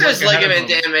lot of. If there's ligament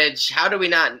damage, how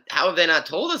have they not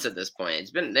told us at this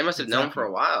point? They must have known for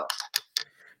a while.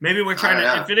 Maybe we're trying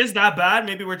to. If it is that bad,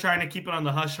 maybe we're trying to keep it on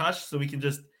the hush hush so we can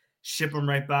just ship him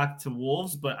right back to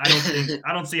Wolves. But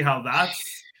I don't see how that's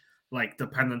like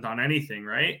dependent on anything,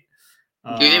 right?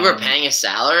 Do you think we're paying his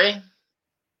salary?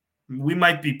 We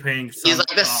might be paying. He's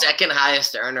like the second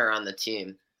highest earner on the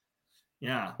team.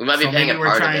 Yeah, we might be paying a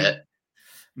part of it.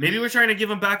 Maybe we're trying to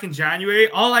give him back in January.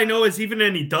 All I know is even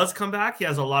when he does come back, he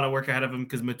has a lot of work ahead of him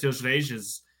because Matheus Reis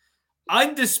is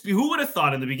undisputed. Who would have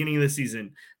thought in the beginning of the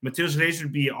season Matheus Reis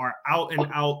would be our out and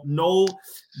out, no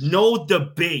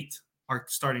debate, our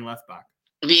starting left back.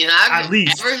 At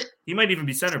least he might even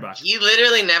be center back. He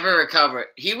literally never recovered.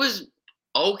 He was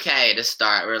okay to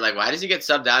start. We're like, why does he get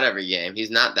subbed out every game?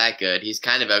 He's not that good. He's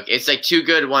kind of okay. It's like 2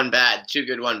 good, 1 bad, 2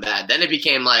 good, 1 bad. Then it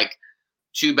became like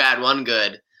 2 bad, 1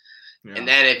 good. Yeah. And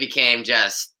then it became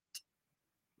just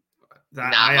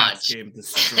that not Ajax much. Game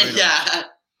destroyed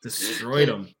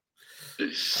him.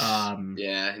 Destroyed him.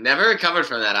 Yeah, never recovered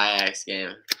from that Ajax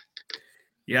game.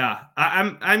 Yeah,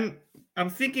 I'm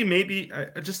thinking maybe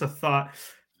just a thought.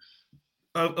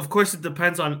 Of course, it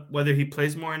depends on whether he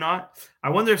plays more or not. I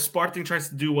wonder if Sporting tries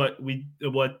to do what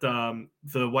the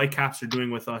Whitecaps are doing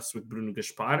with us with Bruno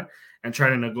Gaspar and try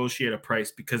to negotiate a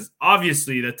price because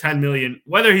obviously the 10 million,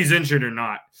 whether he's injured or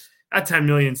not. That 10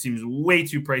 million seems way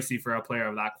too pricey for a player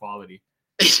of that quality.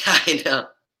 I know.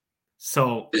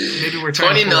 So maybe we're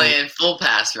trying 20 million full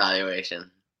pass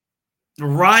valuation.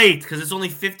 Right, because it's only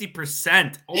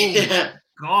 50%. Oh my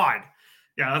God.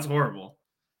 Yeah, that's horrible.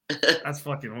 That's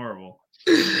fucking horrible.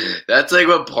 That's like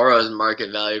what Porro's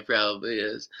market value probably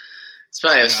is. It's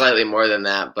probably slightly more than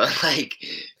that, but like,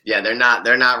 yeah, they're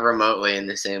not remotely in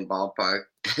the same ballpark.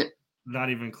 Not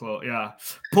even close. Yeah.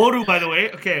 Porro, by the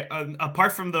way. Okay.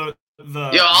 Apart from the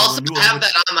also have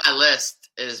that on my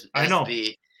list. I know.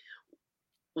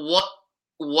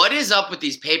 What is up with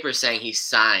these papers saying he's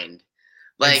signed?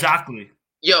 Like, exactly.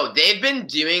 Yo, they've been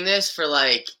doing this for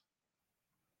like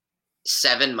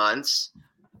 7 months.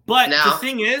 But now, the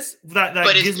thing is that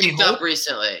gives me hope.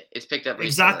 It's picked up recently.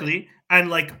 Exactly. And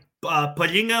like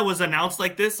Pelinha was announced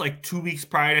like this, like 2 weeks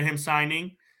prior to him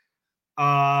signing.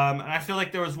 And I feel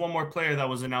like there was one more player that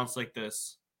was announced like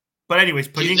this. But anyways,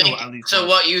 Palinha at least. So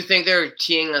what, you think they're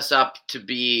teeing us up to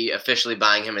be officially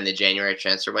buying him in the January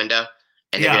transfer window?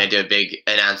 And they're going to do a big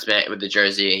announcement with the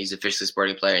jersey, and he's officially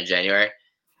Sporting player in January?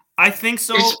 I think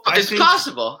so. It's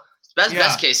possible. It's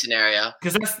best case scenario.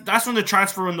 Because that's when the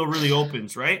transfer window really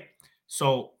opens, right?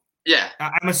 So yeah,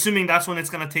 I'm assuming that's when it's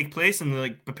going to take place, and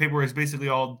the paperwork is basically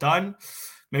all done.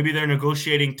 Maybe they're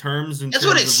negotiating terms. That's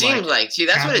what it seemed like. See,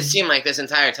 that's what it seemed like this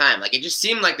entire time. Like, it just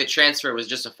seemed like the transfer was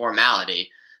just a formality.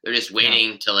 They're just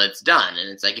waiting till it's done. And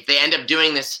it's like, if they end up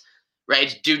doing this,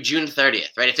 right, do June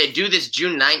 30th, right? If they do this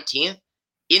June 19th,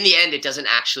 in the end, it doesn't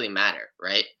actually matter,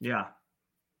 right? Yeah.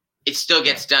 It still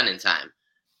gets done in time.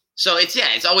 So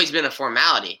it's always been a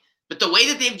formality. But the way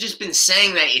that they've just been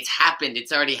saying that it's happened,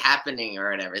 it's already happening or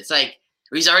whatever. It's like,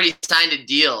 he's already signed a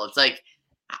deal. It's like,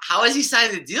 how has he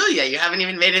signed the deal yet? You haven't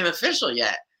even made him official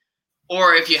yet.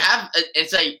 Or if you have,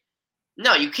 it's like,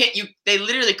 no, you can't. They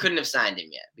literally couldn't have signed him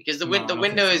yet because the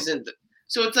window isn't.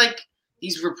 So it's like,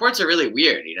 these reports are really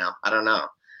weird. I don't know.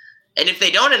 And if they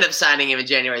don't end up signing him in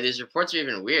January, these reports are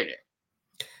even weirder.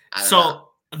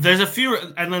 There's a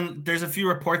few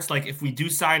reports like if we do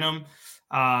sign him,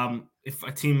 if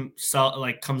a team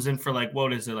comes in for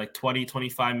what is it, like 20,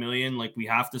 25 million, like we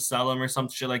have to sell him or some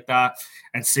shit like that,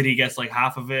 and City gets like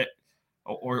half of it.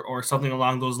 Or something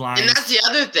along those lines. And that's the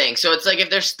other thing. So it's like, if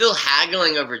they're still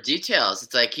haggling over details,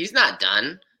 it's like, he's not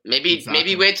done. Maybe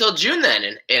wait till June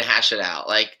then and hash it out.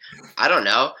 Like, I don't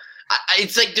know.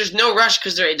 It's like there's no rush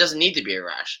because it doesn't need to be a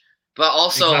rush. But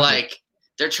also, like,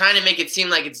 they're trying to make it seem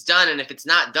like it's done. And if it's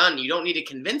not done, you don't need to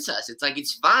convince us. It's like,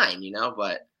 it's fine,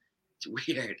 but it's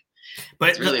weird.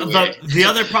 But really the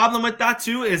other problem with that,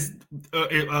 too, is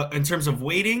in terms of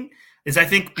waiting – is I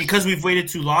think because we've waited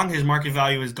too long, his market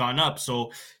value has gone up.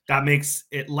 So that makes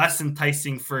it less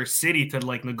enticing for City to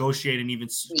negotiate and even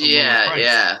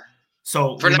yeah.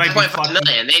 So for 9.5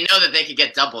 million, they know that they could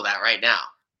get double that right now.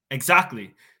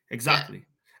 Exactly. Yeah.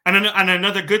 And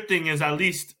another good thing is, at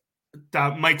least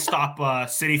that might stop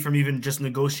City from even just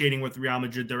negotiating with Real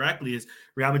Madrid directly, is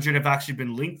Real Madrid have actually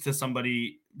been linked to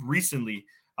somebody recently,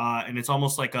 and it's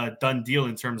almost like a done deal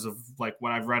in terms of like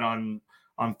what I've read on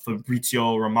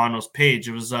Fabrizio Romano's page.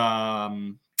 It was I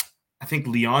think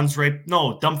Leon's right.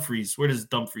 No, Dumfries. Where does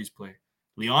Dumfries play?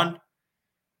 Leon?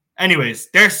 Anyways,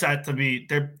 Real set to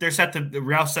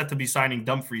be signing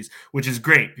Dumfries, which is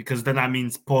great because then that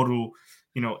means Porro,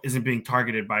 isn't being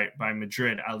targeted by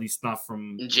Madrid, at least not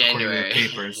from January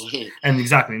papers. And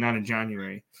exactly, not in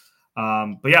January.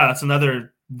 But yeah, that's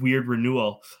another weird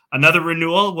renewal. Another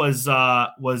renewal was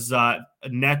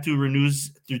Neto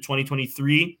renews through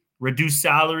 2023. Reduced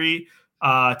salary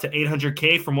to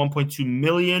 $800K from $1.2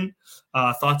 million.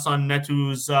 Thoughts on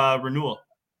Neto's renewal?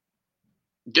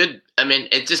 Good. I mean,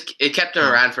 it kept him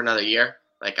around for another year.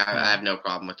 Like, I have no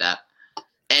problem with that.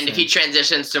 And if he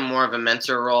transitions to more of a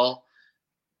mentor role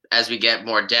as we get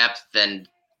more depth and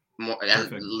more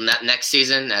next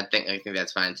season, I think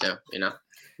that's fine too.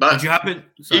 But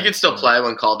he could still play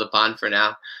when called upon for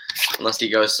now, unless he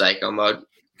goes psycho mode.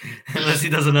 Unless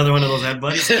he does another one of those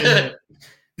headbutts.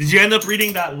 Did you end up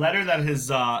reading that letter that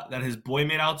his boy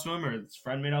made out to him, or his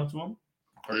friend made out to him?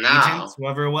 Or agent,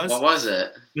 whoever it was? What was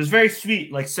it? It was very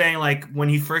sweet, like saying when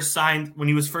he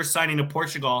was first signing to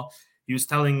Portugal, he was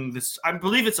telling this, I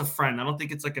believe it's a friend, I don't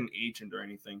think it's like an agent or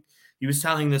anything. He was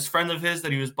telling this friend of his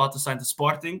that he was about to sign to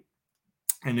Sporting,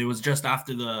 and it was just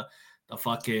after the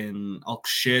fucking Ulk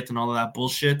shit and all of that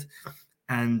bullshit.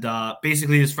 And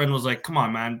basically his friend was like, come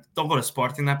on, man, don't go to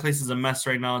Sporting. That place is a mess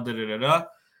right now, da-da-da-da.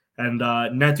 And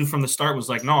Neto from the start was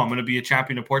like, no, I'm going to be a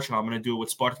champion of Portugal. I'm going to do it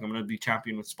with Sporting. I'm going to be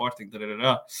champion with Sporting. Da, da, da,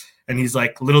 da. And he's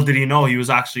like, little did he know, he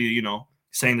was actually,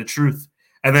 saying the truth.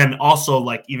 And then also,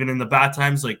 like, even in the bad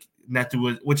times, like, Neto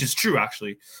was, which is true,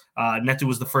 actually. Neto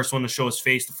was the first one to show his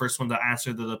face, the first one to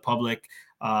answer to the public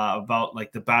about,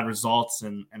 like, the bad results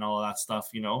and all of that stuff,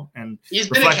 And he's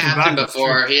been a captain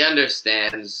before. He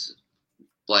understands,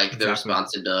 like, the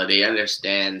responsibility. He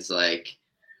understands, like,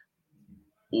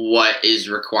 what is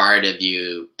required of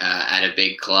you at a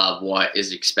big club, what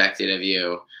is expected of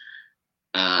you.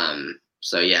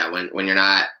 So yeah, when you're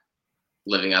not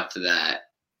living up to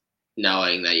that,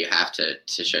 knowing that you have to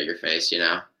show your face,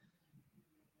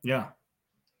 Yeah,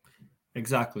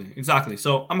 exactly.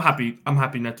 So I'm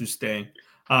happy Neto's staying.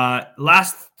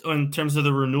 Last in terms of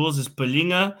the renewals is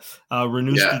Palinha,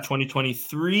 renews through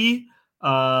 2023.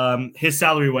 His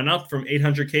salary went up from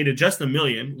 $800K to just $1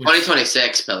 million.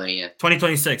 2026, Palinha.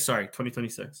 2026. Sorry,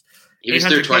 2026. He was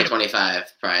through 2025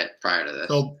 prior to this.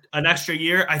 So an extra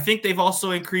year. I think they've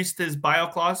also increased his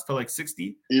buyout clause to like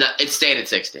 60. No, it stayed at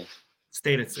 60.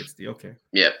 Stayed at 60. Okay.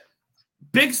 Yep.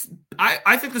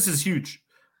 I think this is huge.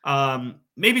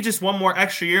 Maybe just one more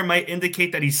extra year might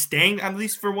indicate that he's staying at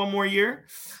least for one more year.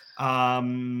 I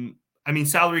mean,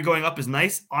 salary going up is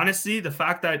nice. Honestly, the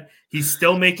fact that he's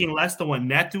still making less than what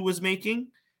Neto was making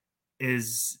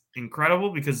is incredible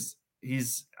because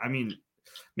I mean,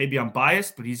 maybe I'm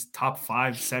biased, but he's top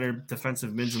 5 center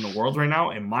defensive mids in the world right now,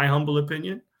 in my humble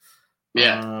opinion.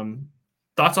 Yeah.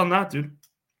 Thoughts on that, dude?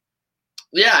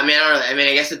 Yeah, I mean, I don't know. I mean,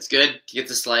 I guess it's good. He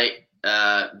gets a slight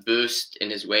boost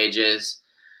in his wages.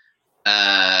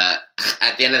 At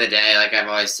the end of the day, like I've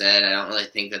always said, I don't really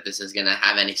think that this is going to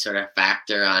have any sort of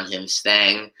factor on him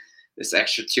staying this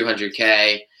extra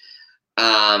 $200K.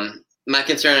 My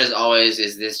concern is always,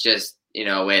 is this just,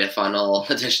 a way to funnel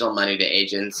additional money to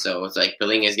agents? So it's like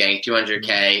Pelinka is getting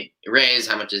 $200K raise.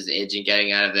 How much is the agent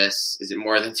getting out of this? Is it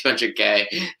more than $200K?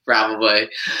 Probably.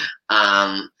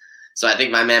 So I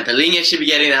think my man Pelinka should be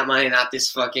getting that money, not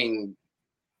this fucking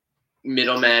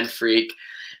middleman freak.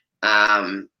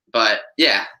 But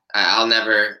yeah, I'll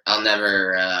never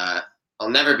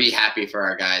be happy for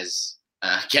our guys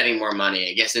getting more money.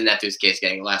 I guess in Neto's case,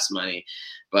 getting less money.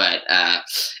 But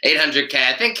 $800K,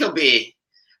 I think he'll be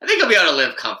able to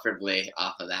live comfortably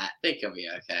off of that. I think he'll be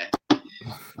okay.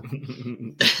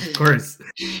 Of course.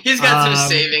 He's got some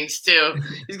savings too.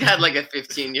 He's got like a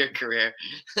 15-year career.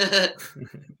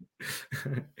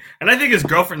 And I think his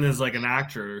girlfriend is like an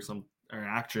actor or an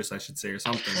actress, I should say, or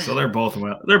something. So they're both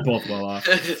well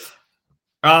off.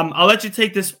 I'll let you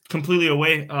take this completely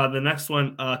away. The next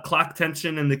one, clock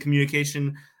tension and the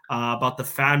communication about the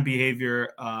fan behavior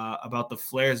about the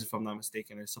Flares, if I'm not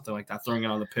mistaken, or something like that, throwing it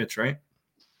on the pitch, right?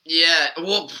 Yeah,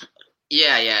 well,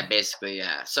 yeah, basically,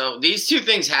 yeah. So these two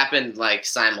things happened like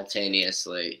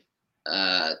simultaneously.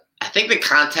 I think the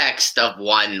context of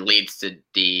one leads to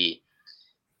the.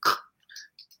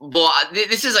 Well,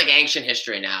 this is like ancient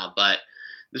history now, but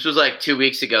this was like 2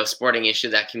 weeks ago. Sporting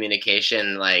issued that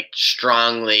communication, like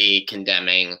strongly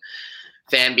condemning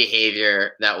fan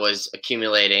behavior that was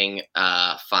accumulating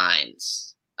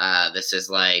fines. This is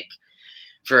like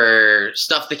for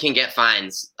stuff that can get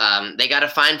fines. They got a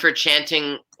fine for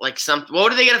chanting like what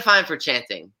did they get a fine for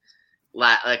chanting?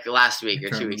 Like last week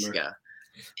or 2 weeks ago.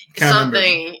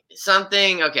 Something.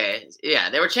 Okay, yeah,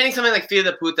 they were chanting something like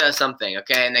 "Fila de puta" something.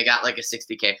 Okay, and they got like a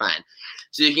 $60K fine.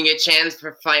 So you can get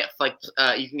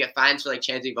you can get fines for like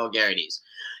chanting vulgarities.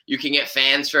 You can get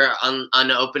fines for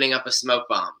opening up a smoke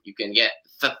bomb. You can get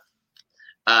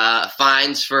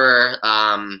fines for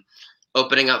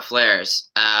opening up flares.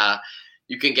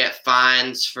 You can get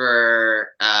fines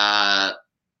for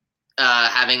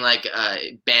having like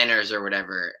banners or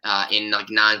whatever in like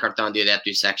non-cartón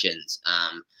directo sections.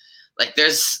 Like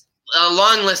there's a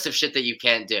long list of shit that you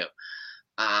can't do.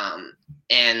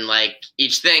 And like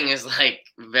each thing is like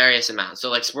various amounts. So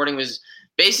like Sporting was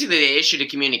basically, they issued a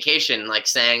communication like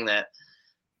saying that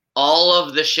all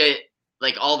of the shit,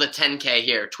 like all the 10K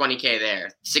here, 20K there,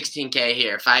 16K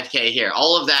here, 5K here,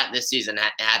 all of that this season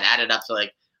had added up to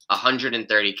like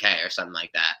 130K or something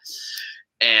like that.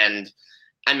 And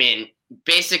I mean,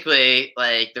 basically,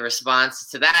 like the response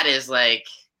to that is like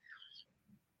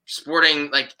Sporting,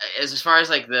 like as far as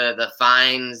like the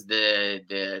fines, the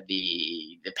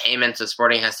payments that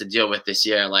Sporting has to deal with this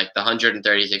year, like the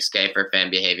 136K for fan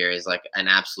behavior is like an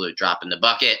absolute drop in the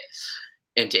bucket.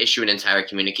 And to issue an entire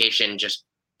communication just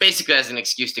basically as an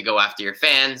excuse to go after your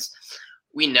fans.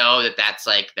 We know that that's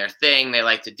like their thing. They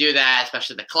like to do that,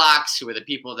 especially the clocks, who are the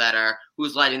people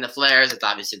who's lighting the flares. It's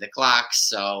obviously the clocks.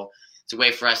 So it's a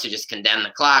way for us to just condemn the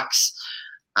clocks.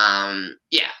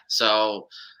 So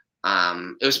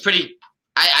it was pretty.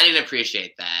 I didn't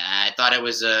appreciate that. I thought it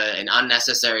was an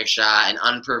unnecessary shot, an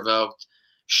unprovoked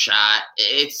shot.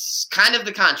 It's kind of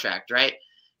the contract, right?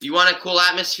 You want a cool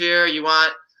atmosphere. You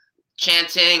want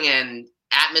chanting and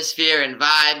atmosphere and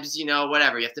vibes.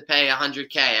 Whatever. You have to pay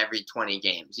 $100K every 20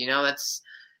 games. That's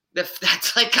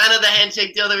like kind of the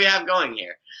handshake deal that we have going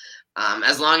here.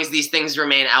 As long as these things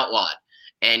remain outlawed.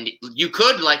 And you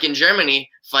could, like in Germany,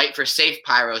 fight for safe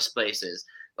pyros places,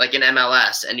 like in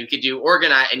MLS, and you could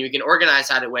organize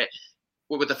how to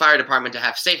with the fire department to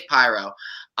have safe pyro.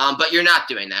 But you're not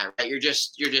doing that, right? You're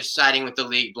just siding with the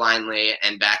league blindly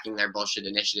and backing their bullshit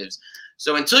initiatives.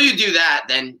 So until you do that,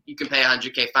 then you can pay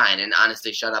 $100K fine and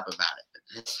honestly shut up about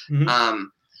it. Mm-hmm.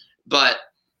 But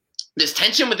there's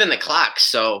tension within the clocks.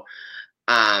 So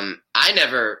I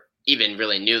never even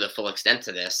really knew the full extent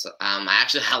to this. I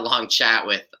actually had a long chat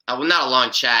with, not a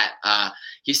long chat.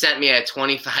 He sent me a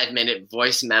 25-minute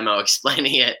voice memo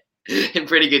explaining it in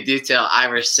pretty good detail.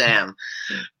 Irish Sam,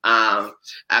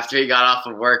 after he got off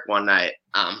of work one night.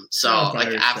 So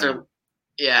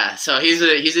he's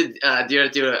a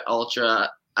Dura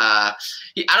Ultra I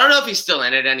don't know if he's still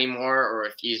in it anymore or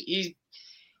if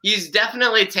he's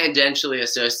definitely tangentially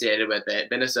associated with it,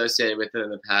 been associated with it in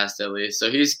the past at least.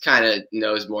 So he's kind of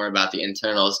knows more about the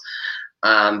internals.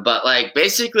 But like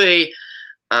basically,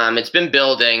 it's been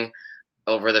building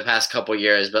over the past couple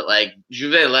years. But like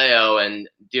Juve Leo and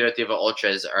Direttiva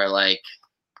Ultras are like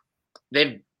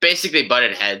they've basically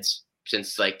butted heads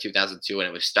since like 2002 when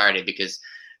it was started because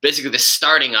basically the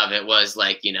starting of it was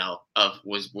like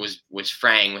was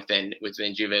fraying within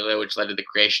Juve Leo, which led to the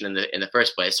creation in the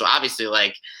first place. So obviously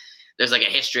like there's like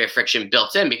a history of friction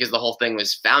built in because the whole thing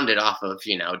was founded off of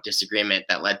disagreement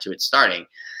that led to it starting.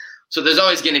 So there's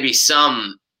always going to be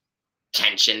some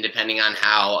tension depending on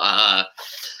how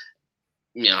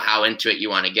how into it you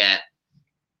want to get.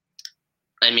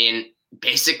 I mean,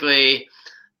 basically,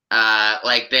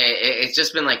 it's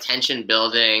just been like tension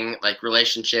building, like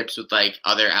relationships with like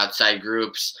other outside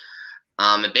groups.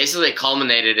 It basically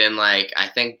culminated in like I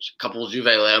think a couple of Juve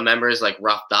Leo members like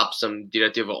roughed up some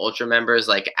Direttiva Ultra members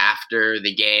like after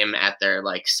the game at their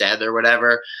like sed or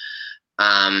whatever.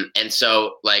 And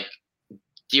so like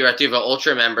Direttiva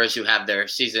Ultra members who have their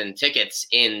season tickets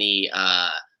in the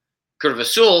Curva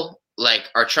Sul like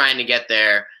are trying to get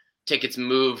their tickets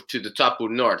moved to the Tapu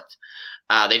North.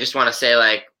 They just want to say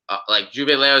like Juve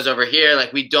Leo's over here.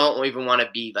 Like we don't even want to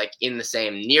be like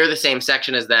near the same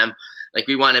section as them. Like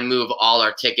we want to move all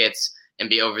our tickets and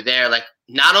be over there. Like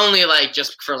not only like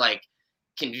just for like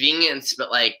convenience,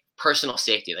 but like personal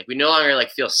safety. Like we no longer like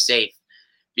feel safe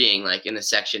being like in the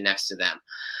section next to them.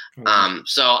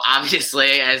 So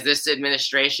obviously, has this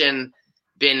administration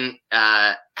been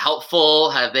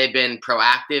helpful? Have they been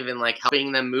proactive in like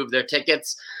helping them move their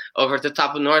tickets over to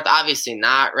Tapu North? Obviously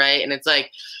not, right? And it's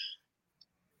like,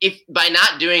 if by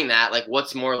not doing that, like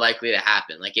what's more likely to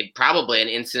happen? Like it probably an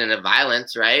incident of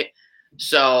violence, right?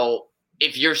 So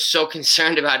if you're so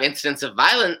concerned about incidents of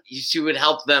violence, you would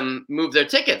help them move their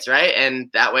tickets, right? And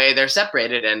that way they're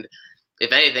separated. And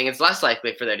if anything, it's less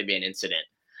likely for there to be an incident.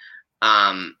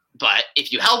 But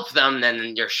if you help them,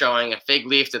 then you're showing a fig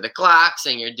leaf to the clocks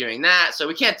and you're doing that. So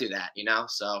we can't do that,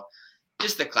 So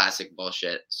just the classic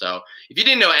bullshit. So if you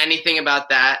didn't know anything about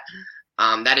that,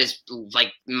 that is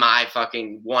like my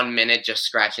fucking 1 minute just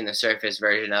scratching the surface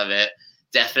version of it.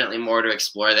 Definitely more to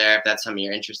explore there if that's something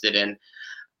you're interested in.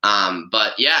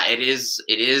 But yeah, it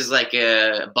is like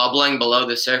a bubbling below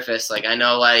the surface. Like I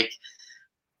know like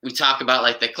we talk about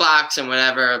like the clocks and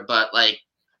whatever, but like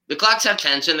the clocks have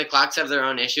tension. The clocks have their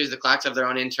own issues. The clocks have their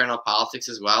own internal politics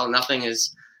as well. Nothing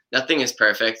is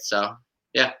perfect. So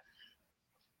yeah.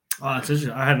 Oh, it's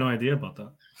interesting. I had no idea about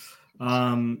that.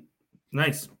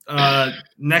 Nice.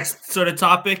 Next sort of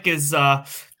topic is the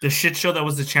shit show that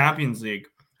was the Champions League.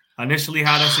 Initially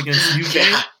had us against Juve.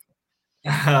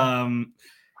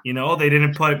 They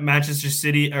didn't put Manchester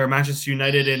City or Manchester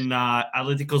United in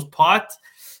Atletico's pot,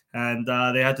 and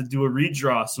they had to do a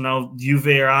redraw. So now Juve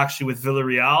are actually with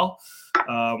Villarreal,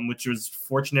 which was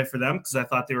fortunate for them because I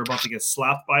thought they were about to get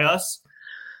slapped by us.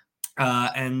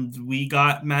 And we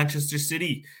got Manchester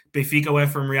City. Benfica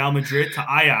went from Real Madrid to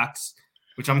Ajax,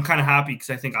 which I'm kind of happy because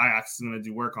I think Ajax is going to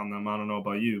do work on them. I don't know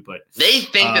about you, but they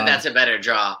think that that's a better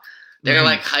draw. They're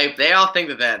like hype. They all think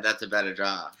that's a better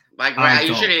draw.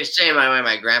 You should have seen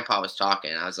my grandpa was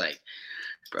talking. I was like,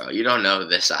 bro, you don't know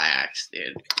this Ajax,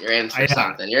 dude. You're in for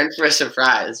something. You're in for a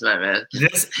surprise, my man.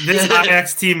 This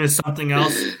Ajax team is something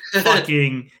else.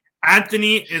 Fucking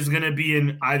Anthony is going to be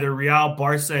in either Real,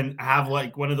 Barca, and have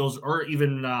like one of those, or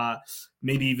even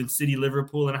maybe even City,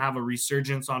 Liverpool, and have a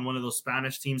resurgence on one of those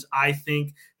Spanish teams. I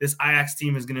think this Ajax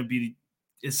team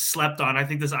is slept on. I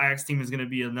think this Ajax team is going to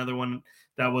be another one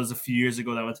that was a few years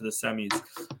ago that went to the semis.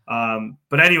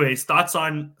 But anyways, thoughts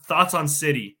on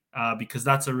City because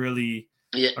that's a really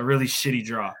shitty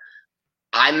draw.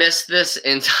 I missed this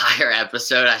entire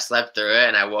episode. I slept through it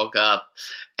and I woke up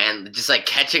and just like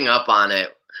catching up on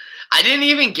it. I didn't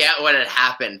even get what had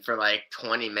happened for like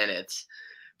 20 minutes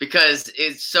because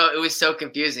it was so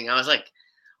confusing. I was like,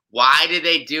 why did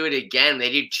they do it again?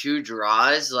 They did 2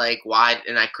 draws. Like why?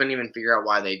 And I couldn't even figure out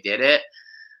why they did it.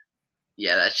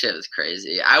 Yeah, that shit was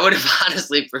crazy. I would have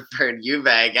honestly preferred Juve,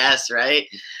 I guess, right?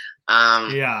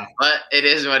 Yeah. But it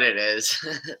is what it is.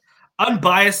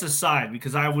 Unbiased aside,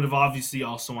 because I would have obviously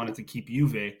also wanted to keep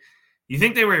Juve. You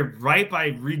think they were right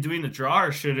by redoing the draw,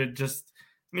 or should it just...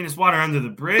 I mean, it's water under the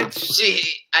bridge. See,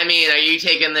 I mean, are you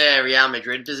taking the Real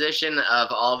Madrid position of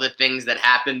all the things that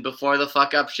happened before the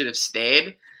fuck-up should have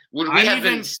stayed? Would we have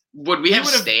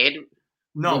stayed?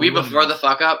 No. Were we before the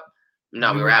fuck-up?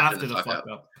 No, we were after the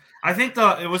fuck-up. I think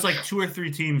it was like 2 or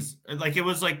 3 teams. Like it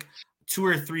was like 2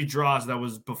 or 3 draws that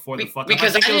was before the fuck up.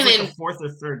 Because I think it was like the 4th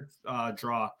or 3rd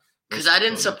draw Because I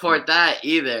didn't support that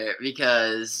either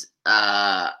because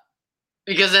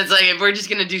it's like if we're just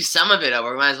gonna do some of it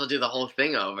over, we might as well do the whole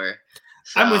thing over.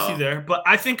 So. I'm with you there, but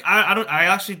I think I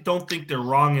actually don't think they're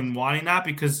wrong in wanting that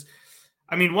because,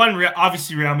 I mean,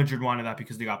 obviously Real Madrid wanted that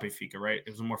because they got Benfica, right? It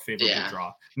was a more favorable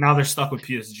draw. Now they're stuck with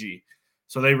PSG,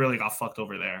 so they really got fucked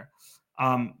over there.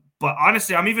 But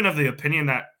honestly, I'm even of the opinion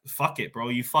that fuck it, bro.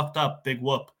 You fucked up, big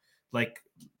whoop. Like,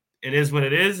 it is what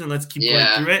it is, and let's keep going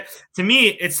through it. To me,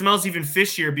 it smells even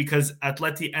fishier because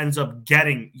Atleti ends up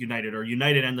getting United, or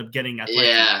United end up getting Atleti.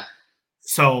 Yeah.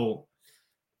 So,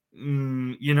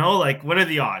 like, what are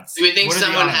the odds? Do we think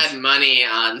someone had money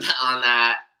on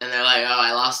that, and they're like, "Oh,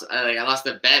 I lost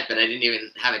the bet, but I didn't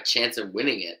even have a chance of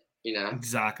winning it." You know?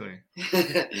 Exactly.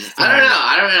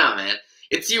 I don't know, man.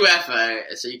 It's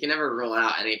UEFA, so you can never rule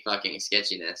out any fucking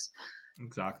sketchiness.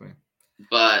 Exactly.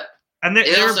 But and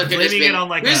they're blaming it on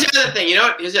like. Here's the other thing. You know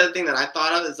what? Here's the other thing that I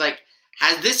thought of is like,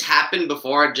 has this happened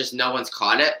before? Just no one's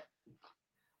caught it.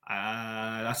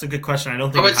 That's a good question. I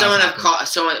don't think. Or would someone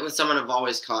have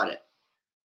always caught it?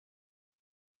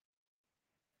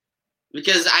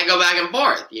 Because I go back and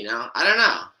forth. You know, I don't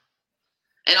know.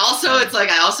 And also, it's like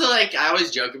I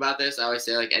always joke about this. I always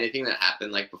say like anything that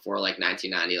happened like before like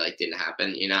 1990 like didn't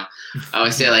happen. You know, I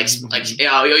always say like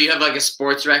you have like a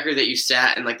sports record that you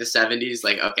set in like the 70s.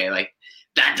 Like okay, like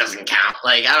that doesn't count.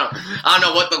 Like I don't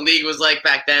know what the league was like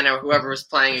back then or whoever was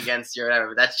playing against you or whatever.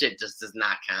 But that shit just does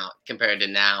not count compared to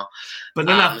now. But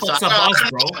then that fucks up us,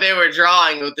 bro. They were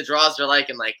drawing what the draws are like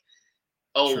in like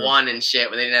 01 and shit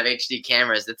when they didn't have HD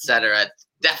cameras, etc.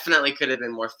 Definitely could have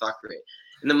been more fuckery.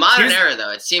 In the modern era, though,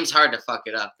 it seems hard to fuck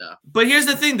it up, though. But here's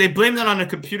the thing. They blame that on a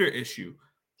computer issue.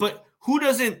 But who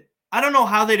doesn't – I don't know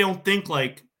how they don't think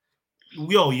like,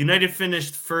 United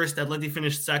finished first, Atleti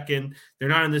finished second. They're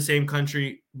not in the same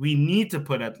country. We need to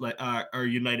put our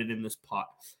United in this pot.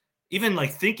 Even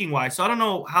like thinking-wise. So I don't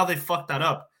know how they fucked that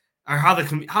up. Or how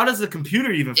does the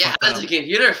computer even fuck that up? Yeah, how does the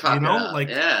computer fuck it up? Like,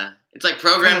 yeah. It's like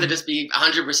programmed to just be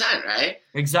 100%, right?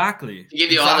 Exactly. To give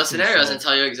you all the scenarios and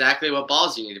tell you exactly what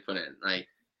balls you need to put in. Like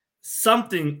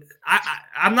something,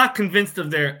 I'm not convinced of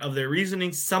their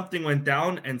reasoning. Something went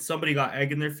down and somebody got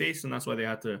egg in their face, and that's why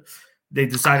they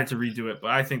decided to redo it.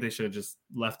 But I think they should have just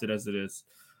left it as it is.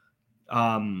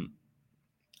 COVID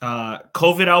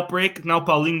outbreak. Now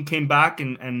Paulinho came back,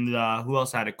 and who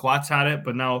else had it? Quats had it,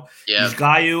 but now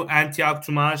Gaio and Tiago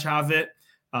Tomás have it.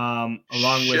 Along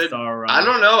with our I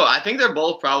don't know. I think they're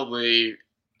both probably.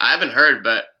 I haven't heard,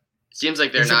 but it seems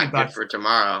like they're not good for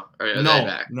tomorrow. Or are they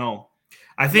back? No.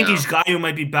 I think Gaio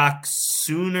might be back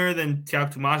sooner than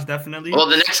Tiago Tomás, definitely. Well,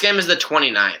 the next game is the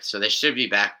 29th, so they should be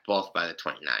back both by the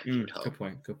 29th.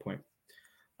 Good point.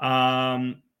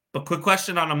 But quick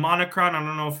question on a monocron. I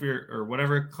don't know if you're or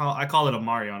whatever. I call it a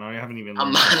Marion. I haven't even. A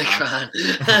monocron.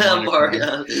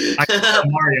 Marion. I call it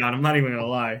Marion. I'm not even gonna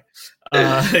lie.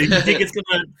 You think it's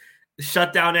gonna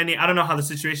shut down any? I don't know how the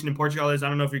situation in Portugal is. I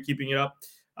don't know if you're keeping it up.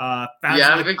 I've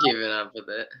been keeping up with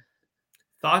it.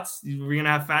 Thoughts? We're gonna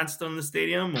have fans still in the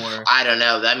stadium, or I don't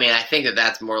know. I mean, I think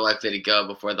that's more likely to go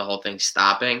before the whole thing's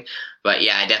stopping. But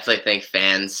yeah, I definitely think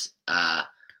fans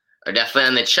are definitely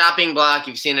on the chopping block.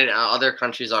 You've seen it in other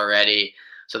countries already.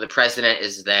 So the president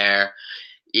is there.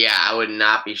 Yeah, I would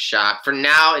not be shocked. For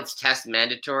now, it's test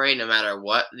mandatory no matter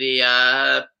what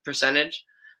the percentage,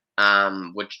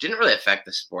 which didn't really affect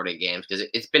the sporting games because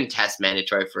it's been test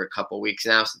mandatory for a couple weeks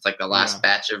now since like the last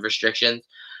batch of restrictions.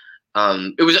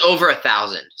 It was over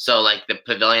 1,000. So like the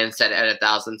pavilion set at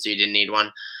 1,000, so you didn't need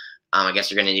one. I guess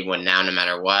you're going to need one now no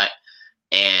matter what.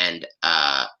 And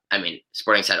I mean,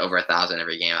 Sporting set over 1,000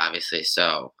 every game, obviously.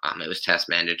 So it was test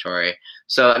mandatory.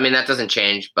 So I mean, that doesn't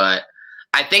change, but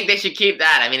I think they should keep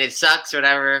that. I mean, it sucks,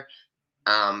 whatever.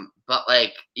 But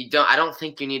like, I don't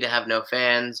think you need to have no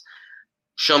fans.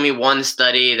 Show me one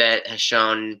study that has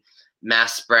shown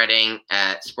mass spreading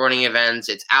at sporting events.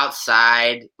 It's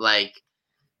outside, like,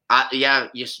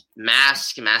 just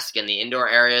mask in the indoor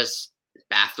areas,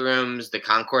 bathrooms, the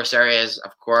concourse areas,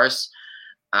 of course.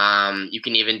 You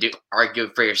can even argue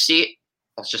for your seat.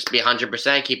 Let's just be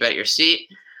 100%, keep it at your seat.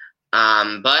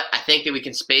 But I think that we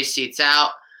can space seats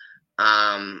out.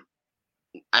 I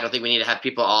don't think we need to have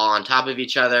people all on top of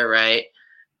each other, right?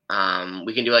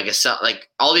 We can do like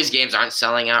all these games aren't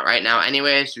selling out right now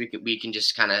anyway, so we can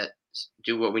just kind of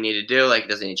do what we need to do. Like, it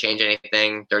doesn't need to change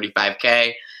anything.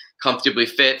 35K, comfortably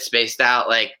fit, spaced out.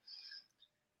 Like,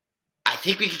 I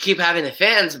think we could keep having the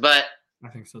fans, but I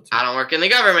think so too. I don't work in the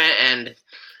government, and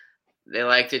they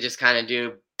like to just kind of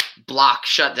do block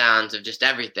shutdowns of just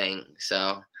everything. So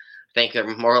I think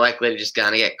they're more likely to just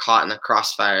kind of get caught in the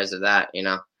crossfires of that, you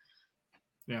know?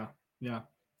 Yeah.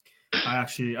 I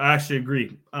actually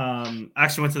agree. I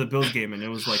actually went to the Bills game and it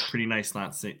was like pretty nice.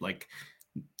 Not say, like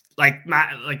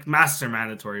masks are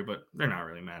mandatory, but they're not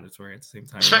really mandatory at the same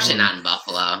time. Especially not in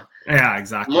Buffalo. Yeah,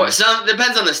 exactly. Some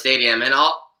depends on the stadium and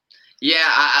all. Yeah,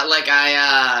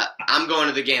 I'm going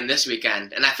to the game this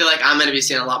weekend, and I feel like I'm going to be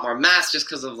seeing a lot more masks just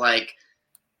because of like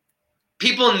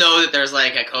people know that there's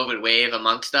like a COVID wave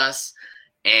amongst us,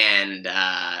 and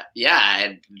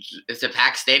it's a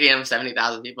packed stadium,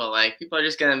 70,000 people. Like people are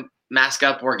just going to mask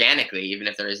up organically, even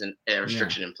if there isn't a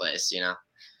restriction in place.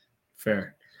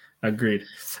 Fair, agreed.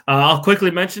 I'll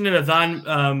quickly mention it. Ivan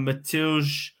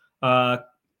Mateusz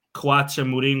Kawacha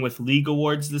Muring with league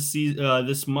awards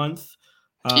this month.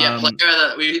 Player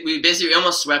we basically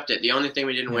almost swept it. The only thing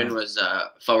we didn't win was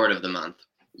forward of the month.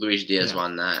 Luis Diaz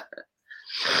won that.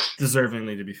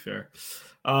 Deservingly, to be fair.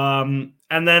 And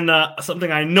then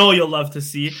something I know you'll love to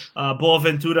see,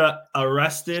 Boaventura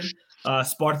arrested.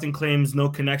 Spartan claims no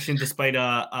connection despite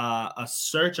a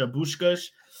search, a bushkash.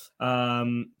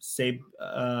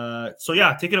 So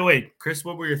yeah, take it away. Chris,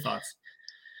 what were your thoughts?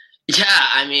 Yeah,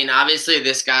 I mean, obviously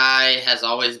this guy has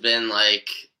always been like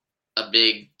a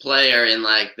big player in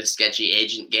like the sketchy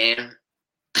agent game.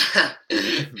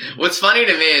 What's funny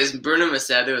to me is Bruno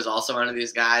Macedo is also one of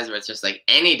these guys where it's just like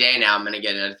any day now I'm going to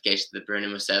get a notification that Bruno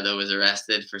Macedo was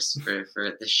arrested for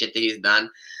the shit that he's done.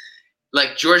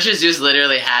 Like George Jesus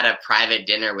literally had a private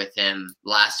dinner with him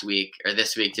last week or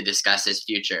this week to discuss his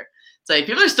future. It's like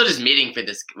people are still just meeting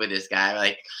with this guy.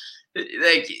 Like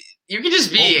you can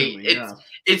just be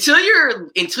until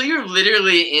you're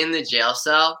literally in the jail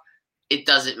cell. It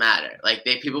doesn't matter. Like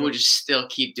people will just still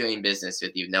keep doing business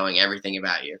with you, knowing everything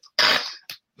about you.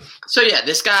 So yeah,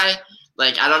 this guy,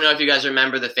 like I don't know if you guys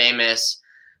remember the famous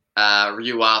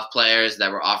Rio Wild players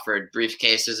that were offered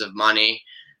briefcases of money.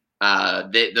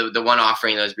 The one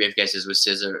offering those briefcases was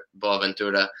Cesar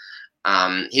Boaventura.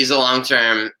 He's a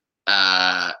long-term,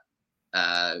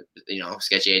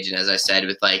 sketchy agent, as I said,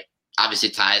 with like obviously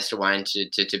ties to wanting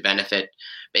to benefit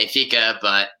Benfica,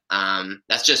 but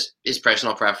that's just his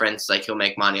personal preference. Like he'll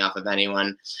make money off of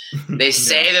anyone. They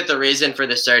say that the reason for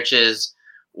the searches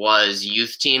was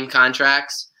youth team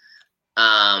contracts,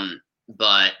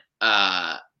 but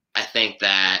I think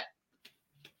that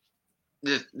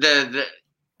the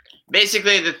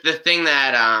basically the thing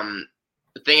that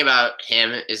the thing about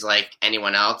him is like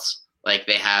anyone else. Like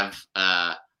they have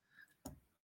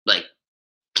like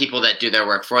people that do their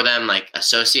work for them, like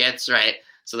associates, right?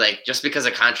 So, like, just because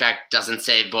a contract doesn't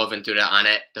say Boaventura on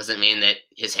it doesn't mean that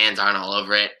his hands aren't all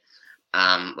over it.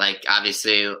 Like,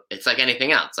 obviously, it's like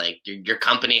anything else. Like, your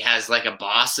company has, like, a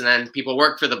boss, and then people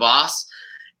work for the boss.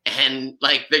 And,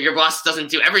 like, your boss doesn't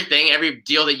do everything. Every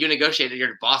deal that you negotiated,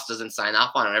 your boss doesn't sign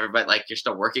off on it. But, like, you're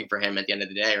still working for him at the end of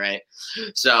the day, right?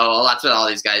 So, that's what all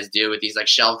these guys do with these, like,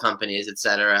 shell companies, et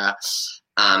cetera.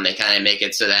 They kind of make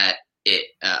it so that it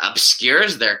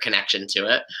obscures their connection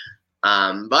to it.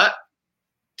 But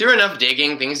through enough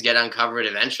digging, things get uncovered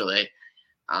eventually,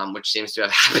 which seems to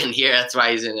have happened here. That's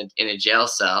why he's in a jail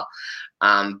cell.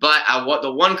 But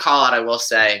the one call out I will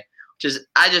say, which is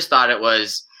I just thought it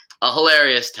was a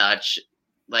hilarious touch,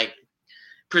 like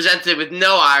presented with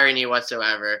no irony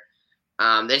whatsoever.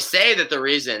 They say that the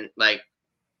reason, like,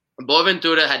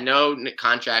 Boaventura had no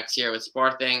contracts here with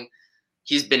Sporting.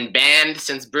 He's been banned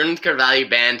since Bruno Carvalho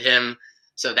banned him.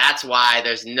 So that's why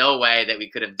there's no way that we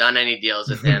could have done any deals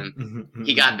with him.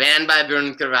 He got banned by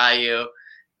Bruno Carvalho.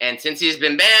 And since he's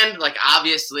been banned, like,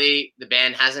 obviously the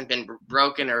ban hasn't been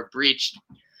broken or breached.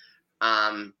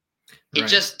 It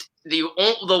just,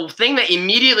 the thing that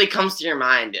immediately comes to your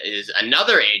mind is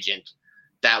another agent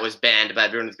that was banned by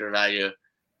Bruno Carvalho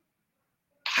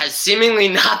has seemingly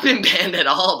not been banned at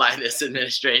all by this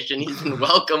administration. He's been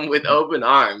welcomed with open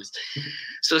arms.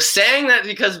 So saying that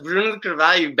because Bruno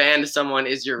Carvalho banned someone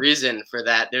is your reason for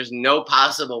that, there's no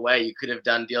possible way you could have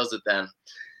done deals with them,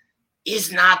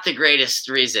 is not the greatest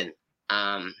reason.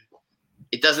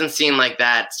 It doesn't seem like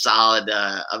that solid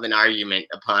of an argument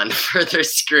upon further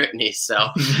scrutiny. So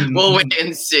we'll wait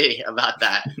and see about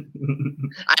that.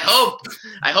 I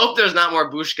hope there's not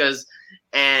more Bushkas,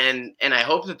 and I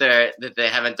hope that they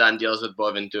haven't done deals with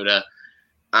Boaventura.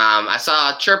 I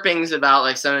saw chirpings about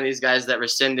like some of these guys that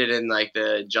rescinded in like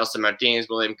the Gelson Martinez,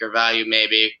 William Carvalho,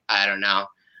 maybe. I don't know.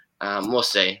 We'll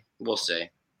see.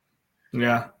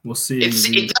 Yeah, we'll see.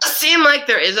 It does seem like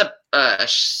there is a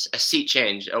seat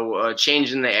change, a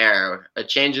change in the air, a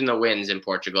change in the winds in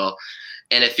Portugal,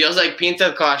 and it feels like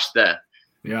Pinto Costa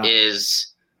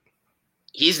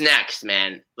he's next,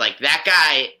 man. Like that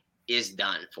guy is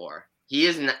done for. He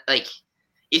is not, like,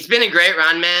 it's been a great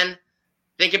run, man.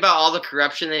 Think about all the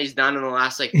corruption that he's done in the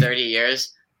last like 30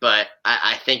 years. but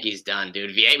I think he's done,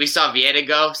 dude. We saw Vieira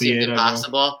go, seemed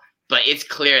impossible, but it's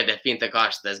clear that Pinto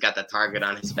Costa has got the target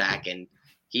on his back, and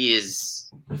he is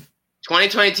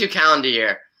 2022 calendar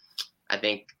year. I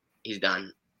think he's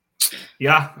done.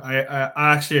 Yeah,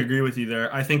 I actually agree with you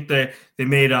there. I think they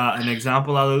made an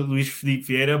example out of Luis Felipe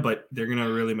Vieira, but they're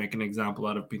gonna really make an example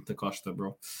out of Pinto Costa,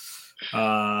 bro.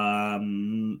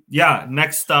 Yeah.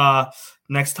 Next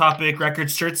topic: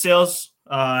 record shirt sales.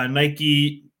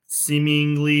 Nike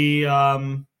seemingly,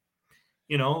 topping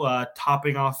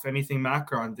off anything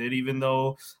Macron did. Even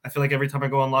though I feel like every time I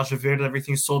go on La Javerde,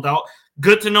 everything's sold out.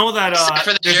 Good to know that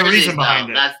there's a reason behind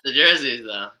it. That's the jerseys,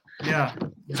 though. Yeah,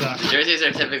 exactly. The jerseys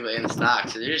are typically in stock,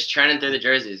 so they're just churning through the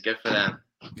jerseys. Good for them.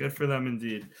 Good for them,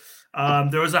 indeed.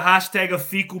 There was a hashtag of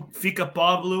Fika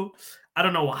Pablo. I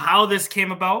don't know how this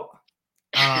came about.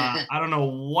 I don't know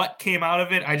what came out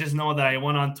of it. I just know that I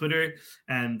went on Twitter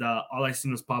and all I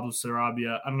seen was Pablo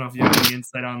Sarabia. I don't know if you have any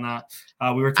insight on that.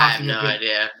 We were talking. I have no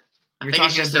idea. I think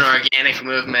it's just an organic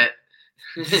movement.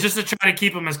 Just to try to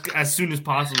keep him as soon as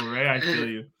possible, right? I feel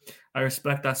you. I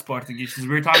respect that, Spartakis. We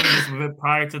were talking just a bit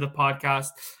prior to the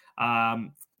podcast.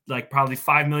 Like probably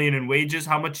 $5 million in wages.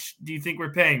 How much do you think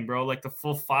we're paying, bro? Like the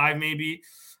full 5, maybe,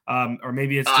 or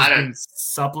maybe it's just being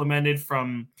supplemented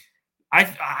from.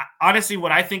 I honestly,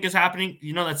 what I think is happening,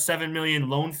 that $7 million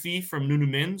loan fee from Nuno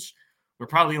Mendes, we're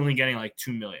probably only getting like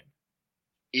 $2 million.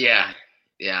 Yeah,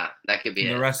 that could be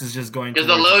it. The rest is just going because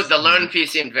the loan fee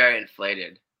seemed very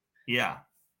inflated. Yeah,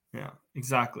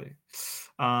 exactly.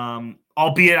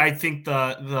 Albeit, I think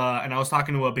and I was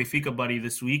talking to a Benfica buddy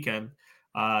this weekend,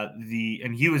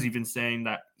 and he was even saying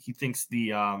that he thinks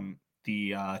the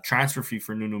transfer fee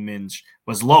for Nuno Mendes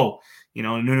was low.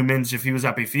 Nuno Mendes, if he was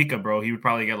at Benfica, bro, he would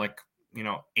probably get like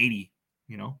 80.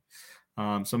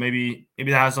 So maybe that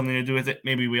has something to do with it.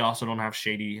 Maybe we also don't have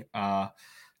shady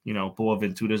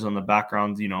Boaventura's on the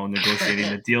background,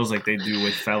 negotiating the deals like they do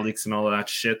with Felix and all of that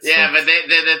shit. Yeah, so. But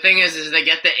the thing is they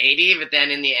get the 80, but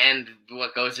then in the end,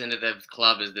 what goes into the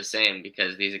club is the same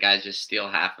because these guys just steal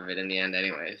half of it in the end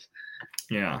anyways.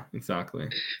 Yeah, exactly.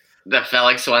 The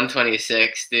Felix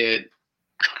 126, dude.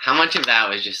 How much of that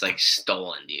was just like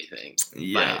stolen, do you think?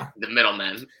 Yeah. By the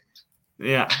middlemen.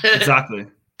 Yeah, exactly.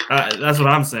 That's what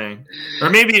I'm saying. Or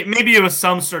maybe it was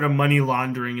some sort of money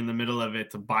laundering in the middle of it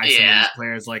to buy some of these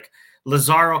players like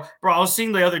Lazaro. Bro, I was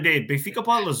seeing the other day, Benfica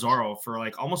bought Lazaro for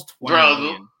like almost $20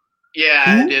 million.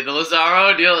 Yeah, dude, the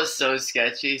Lazaro deal is so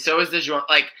sketchy. So is the João.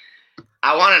 Like,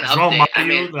 I want an update. I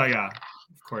mean, yeah,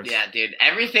 of course. Yeah, dude,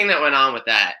 everything that went on with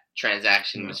that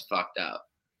transaction was fucked up.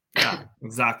 Yeah,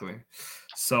 exactly.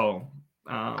 So,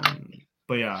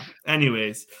 but yeah.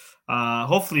 Anyways,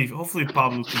 hopefully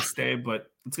Pablo can stay, but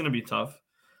it's gonna be tough.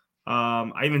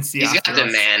 I even see he's got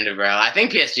demand, bro. I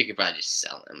think PSG could probably just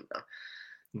sell him, bro.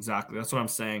 Exactly, that's what I'm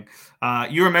saying.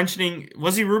 You were mentioning,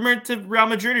 was he rumored to Real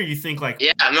Madrid, or you think like?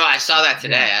 Yeah, no, I saw that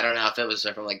today. I don't know if it was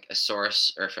from like a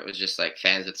source or if it was just like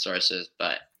fans with sources,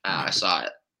 but I saw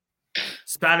it.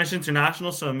 Spanish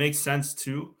international, so it makes sense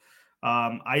too.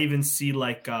 I even see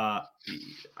like I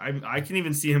can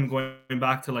even see him going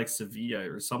back to like Sevilla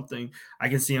or something. I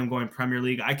can see him going Premier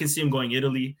League. I can see him going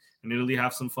Italy, and Italy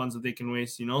have some funds that they can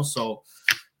waste, so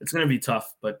it's gonna be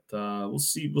tough, but we'll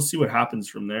see what happens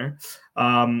from there.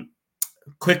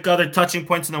 Quick other touching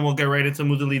points, and then we'll get right into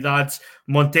Modalidades.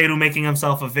 Monteiro making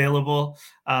himself available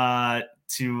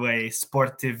to a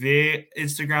Sport TV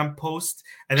Instagram post,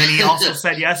 and then he also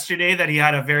said yesterday that he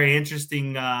had a very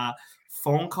interesting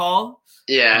phone call.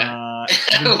 Yeah.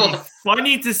 It would be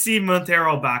funny to see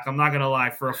Monteiro back, I'm not gonna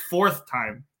lie, for a fourth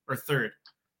time or third.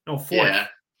 No, fourth. Yeah.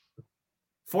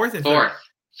 Fourth.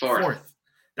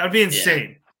 That would be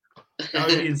insane. Yeah. That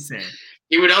would be insane.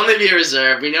 He would only be a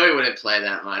reserve. We know he wouldn't play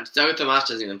that much. Doug Tomas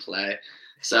doesn't even play.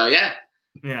 So yeah.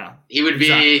 Yeah. He would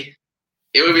be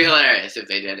it would be hilarious if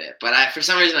they did it. But for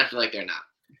some reason I feel like they're not.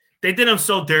 They did him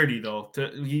so dirty though.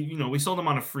 We sold him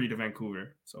on a free to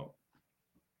Vancouver. So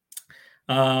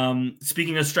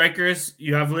speaking of strikers,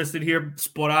 you have listed here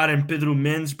Sporar and Pedro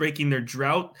Mendes breaking their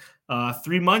drought.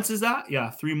 3 months is that?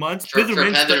 Yeah, 3 months. Pedro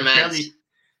Mendes.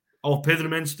 Pedro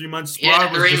Mendes 3 months. He had a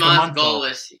 3-month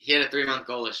goalless. He had a 3-month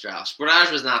goalless drought.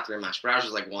 Sporar was not 3 months. Sporar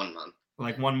was like 1 month.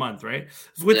 Like 1 month, right?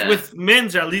 With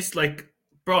Mendes, at least, like,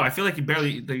 bro, I feel like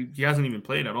he hasn't even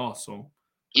played at all. So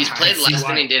he's played less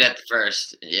than he did at the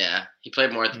first. Yeah, he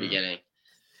played more at the beginning.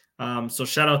 So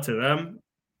shout out to them.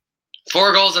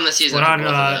 4 goals in the season.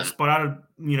 Sporar,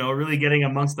 really getting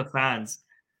amongst the fans.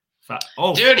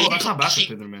 Dude, that's not bad for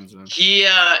Pedro Mendes. He's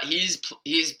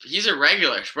a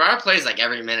regular. Sporar plays like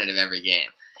every minute of every game,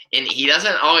 and he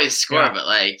doesn't always score, but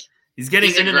like he's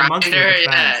getting in and amongst the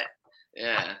fans.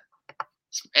 Yeah.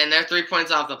 And they're 3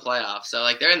 points off the playoffs, so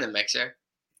like they're in the mixer.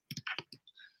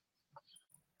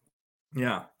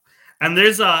 Yeah. And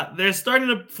there's starting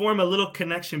to form a little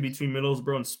connection between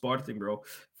Middlesbrough and Sporting, bro.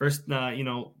 First,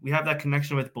 we have that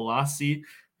connection with Balassi.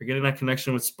 We're getting that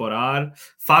connection with Sporar.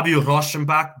 Fabio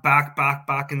Rauschenbach,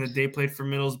 back in the day, played for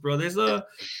Middlesbrough.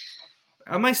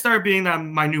 I might start being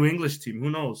my new English team.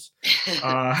 Who knows?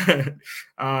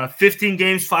 15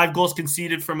 games, 5 goals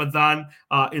conceded from Adan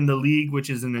in the league,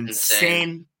 which is an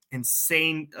insane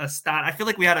stat. I feel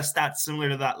like we had a stat similar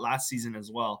to that last season as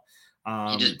well.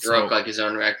 He just broke like his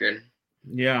own record.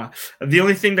 Yeah, the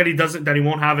only thing that he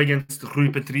won't have against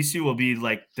Rui Patricio will be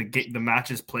like the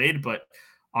matches played. But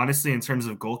honestly, in terms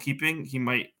of goalkeeping, he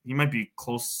might be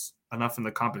close enough in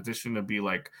the competition to be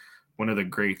like one of the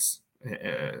greats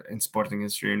in Sporting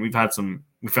history. And we've had some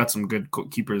good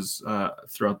keepers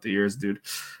throughout the years, dude.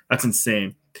 That's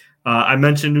insane. I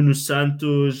mentioned Nuno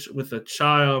Santos with a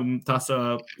child,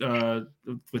 Tasa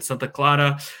with Santa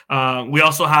Clara. We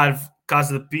also have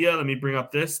Casa de Pia. Let me bring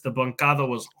up this. The bancada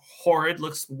was horrid.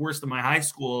 Looks worse than my high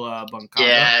school bancada.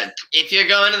 Yeah, if you're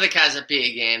going to the Casa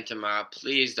Pia game tomorrow,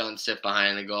 please don't sit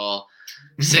behind the goal.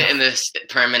 Sit in the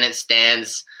permanent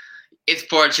stands. It's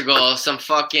Portugal. Some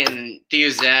fucking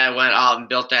Thiuzet went out and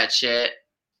built that shit,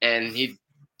 and he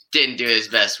didn't do his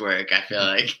best work, I feel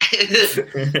like.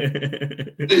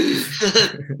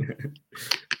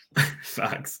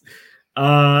 Facts.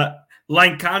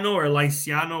 Lancano or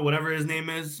Lanciano, whatever his name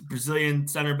is, Brazilian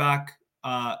center back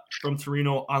from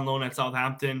Torino on loan at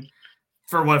Southampton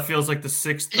for what feels like the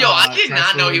 6th. Yo, I did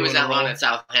not know he was on loan at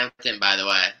Southampton, by the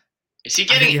way. Is he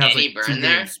getting any burn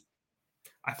there?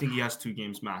 I think he has 2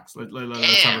 games max. Let's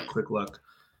have a quick look.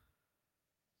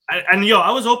 And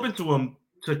I was open to him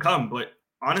to come, but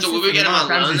honestly, so we get him on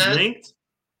loan then? Linked,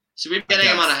 so we're getting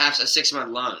him on a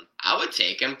 6-month loan. I would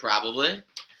take him probably.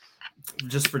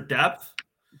 Just for depth?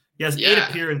 He has 8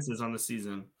 appearances on the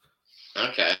season.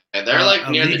 Okay. They're like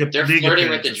they're flirting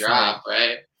with the drop,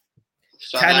 right?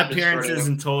 10 appearances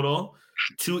in total.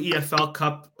 2 EFL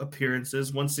Cup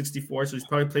appearances, 164. So he's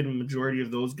probably played a majority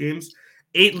of those games.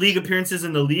 8 league appearances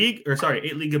in the league,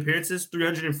 8 league appearances,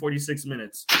 346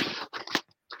 minutes.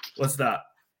 What's that?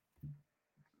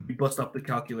 We bust up the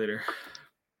calculator.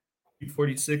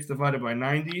 46 divided by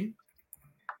 90.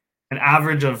 An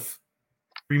average of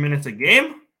 3 minutes a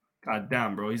game. God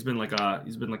damn, bro. He's been like a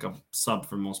sub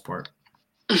for the most part.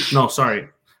 No, sorry.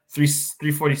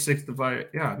 346 divided.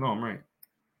 Yeah, no, I'm right.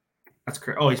 That's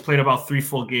correct. Oh, he's played about 3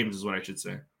 full games is what I should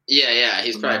say. Yeah.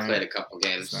 He's probably played a couple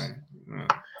games.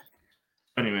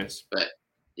 Anyways. But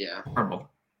yeah. Horrible.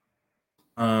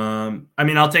 I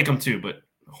mean, I'll take him too, but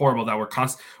horrible that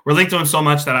we're linked to him so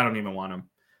much that I don't even want him.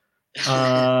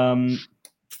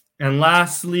 And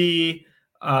lastly,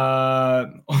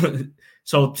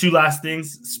 so 2 last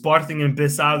things. Sporting and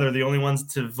Bissau, they're the only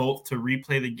ones to vote to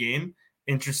replay the game.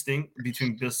 Interesting,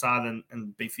 between Bissau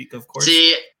and Benfica, of course.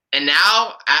 See, and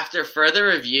now, after further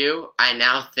review, I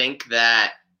now think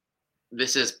that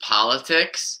this is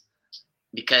politics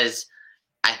because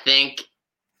I think,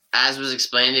 as was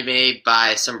explained to me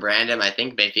by some random, I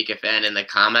think, Benfica fan in the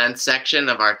comments section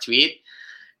of our tweet,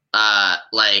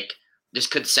 this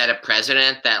could set a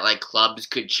precedent that clubs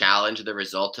could challenge the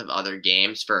result of other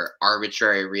games for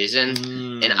arbitrary reasons.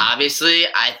 And obviously,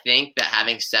 I think that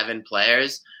having 7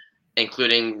 players,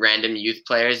 including random youth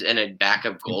players and a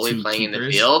backup goalie playing in the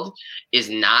field, is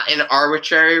not an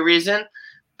arbitrary reason.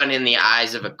 But in the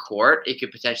eyes of a court, it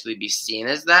could potentially be seen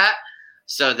as that.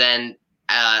 So then,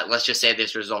 let's just say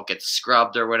this result gets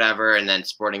scrubbed or whatever, and then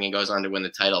Sporting goes on to win the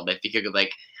title. But if you could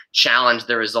challenge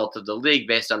the result of the league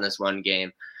based on this one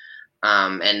game,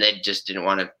 and they just didn't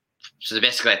want to. So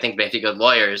basically, I think Benfica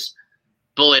lawyers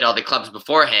bullied all the clubs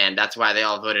beforehand. That's why they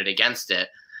all voted against it.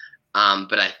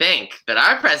 But I think that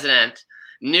our president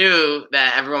knew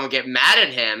that everyone would get mad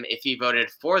at him if he voted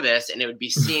for this, and it would be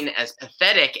seen as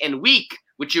pathetic and weak,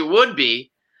 which it would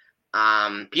be.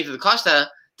 Pinto da Costa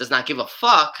does not give a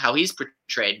fuck how he's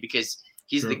portrayed because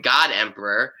he's the God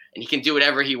Emperor, and he can do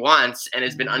whatever he wants and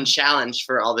has been unchallenged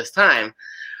for all this time.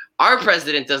 Our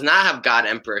president does not have God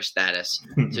Emperor status,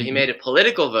 so he made a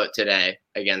political vote today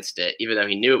against it, even though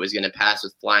he knew it was going to pass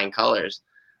with flying colors.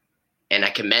 And I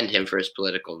commend him for his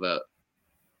political vote.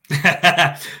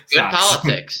 Good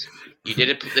politics. You did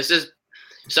it.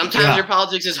 Sometimes your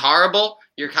politics is horrible.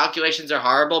 Your calculations are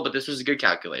horrible, but this was a good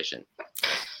calculation.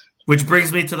 Which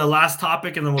brings me to the last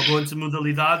topic, and then we'll go into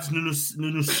Modalidades.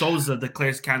 Nuno Souza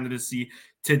declares candidacy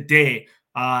today.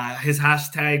 His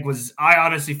hashtag was, I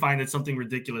honestly find it something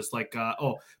ridiculous,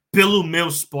 pelo meu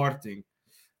Sporting.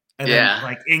 And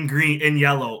then, in green, in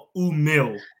yellow, o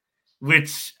meu.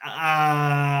 Which,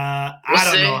 I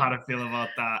don't know how to feel about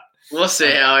that. We'll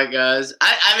see how it goes.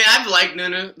 I mean, I've liked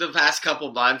Nunu the past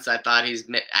couple months. I thought he's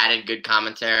added good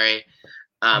commentary.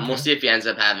 We'll see if he ends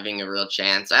up having a real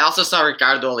chance. I also saw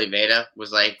Ricardo Oliveira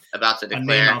was like about to declare. A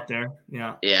name out there,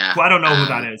 yeah. Yeah. Well, I don't know who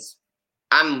that is.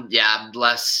 I'm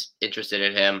less interested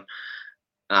in him.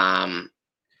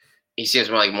 He seems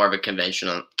more of a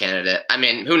conventional candidate. I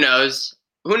mean, who knows?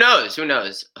 Who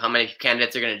knows how many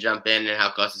candidates are going to jump in and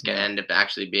how close it's going to end up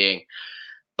actually being.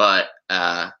 But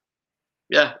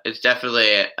yeah, it's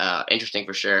definitely interesting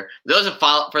for sure.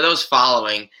 For those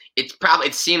following,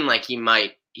 it seemed like he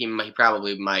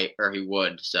probably might, or he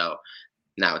would. So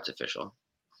now it's official.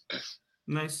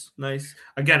 Nice.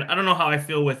 Again, I don't know how I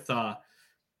feel with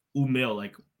Umil,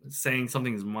 like saying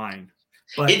something's mine.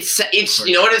 But it's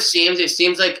you know what it seems? It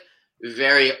seems like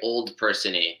very old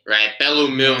person-y, right? Belo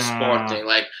Umil Sporting.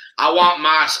 Like, I want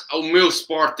my Umil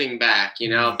Sporting back,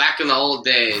 back in the old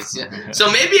days. Yeah.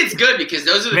 So maybe it's good because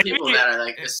those are the people that are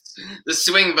like the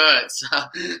swing votes.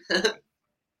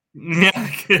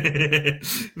 Yeah.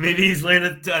 Maybe he's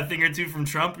learned a thing or two from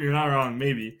Trump. You're not wrong,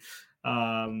 maybe.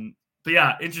 But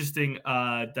yeah, interesting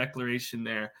declaration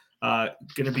there.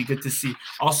 Gonna be good to see.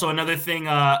 Also, another thing,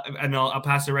 and I'll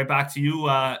pass it right back to you,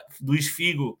 Luis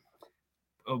Figo,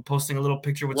 posting a little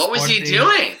picture with. What was he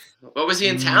doing? What was he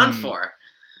in town for?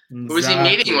 Exactly. Who was he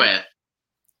meeting with?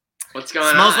 What's going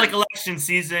on? Smells like election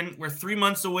season. We're 3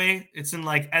 months away. It's in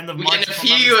end of March.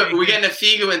 We getting a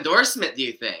Figo endorsement? Do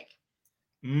you think?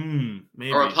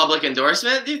 Maybe. Or a public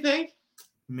endorsement? Do you think?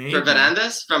 Maybe. For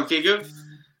Fernandes from Figo?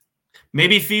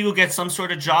 Maybe Figo gets some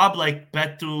sort of job like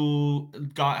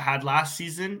Beto had last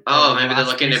season. Oh, maybe they're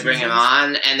looking to bring him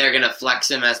on, and they're going to flex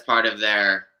him as part of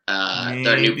their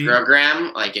new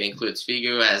program. Like, it includes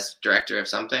Figo as director of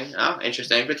something. Oh,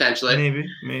 interesting, potentially.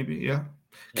 Maybe, yeah.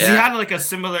 Because he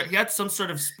had he had some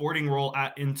sort of sporting role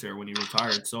at Inter when he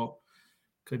retired, so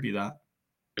could be that.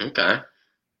 Okay.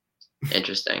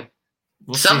 Interesting.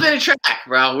 Something to track,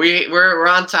 bro. We're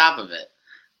on top of it.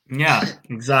 Yeah,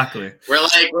 exactly. we're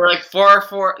like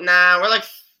 4. Nah,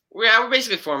 we're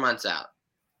basically 4 months out.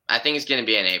 I think it's gonna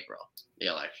be in April, the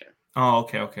election. Oh,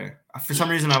 okay. For some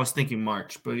reason I was thinking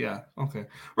March, but yeah, okay.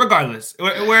 Regardless,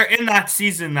 we're in that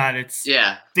season that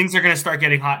things are gonna start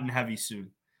getting hot and heavy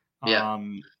soon. Yeah.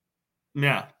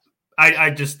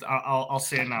 I'll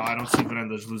say it now. I don't see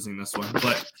Fernandes losing this one,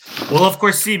 but we'll of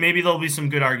course see. Maybe there'll be some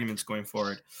good arguments going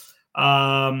forward.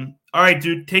 All right,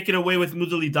 dude, take it away with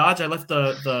Modalidades. I left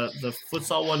the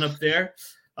futsal one up there,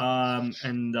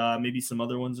 and maybe some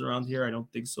other ones around here. I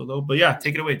don't think so though, but yeah,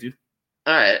 take it away, dude.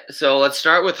 All right, so let's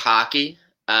start with hockey.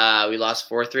 We lost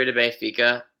 4-3 to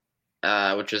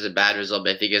Benfica, which was a bad result.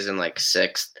 Benfica's in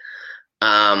 6th.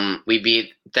 We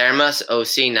beat Termas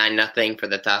OC 9-0 for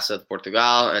the Taça of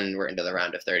Portugal, and we're into the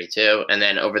round of 32. And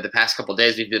then over the past couple of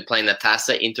days, we've been playing the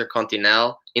Taça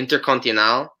Intercontinental.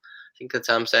 I think that's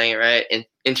how I'm saying it right.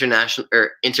 International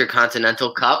or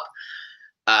Intercontinental Cup.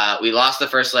 We lost the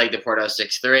first leg to Porto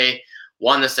 6-3,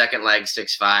 won the second leg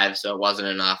 6-5, so it wasn't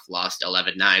enough. Lost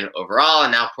 11-9 overall,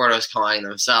 and now Porto's calling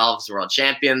themselves world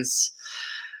champions.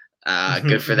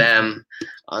 Good for them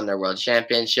on their world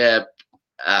championship.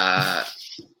 I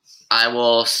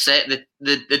will say that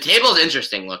the table is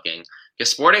interesting looking because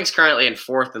Sporting's currently in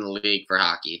 4th in the league for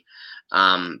hockey.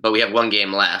 But we have 1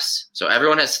 game less. So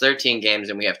everyone has 13 games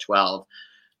and we have 12.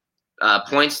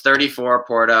 Points 34,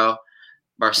 Porto.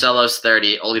 Barcelos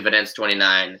 30, Oliveirense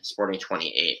 29, Sporting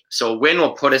 28. So a win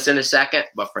will put us in 2nd,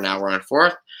 but for now we're on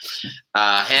 4th.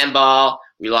 Handball,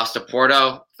 we lost to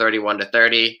Porto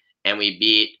 31-30, and we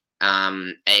beat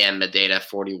AM Madeira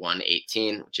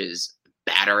 41-18, which is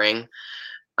battering.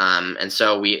 And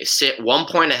so we sit 1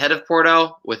 point ahead of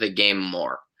Porto with a game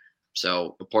more.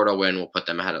 So the Porto win will put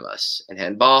them ahead of us. In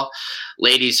handball,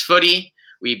 ladies footy,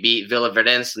 we beat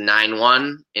Villaverdense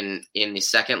 9-1 in the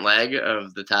second leg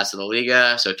of the Taça da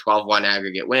Liga. So 12-1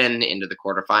 aggregate win into the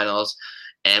quarterfinals.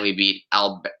 And we beat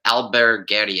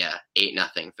Albergaria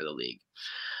 8-0 for the league.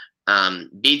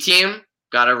 B team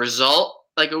got a result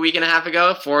a week and a half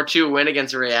ago, 4-2 win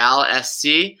against Real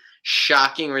SC.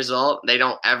 Shocking result. They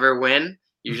don't ever win.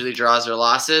 Usually draws their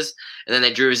losses. And then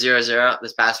they drew 0-0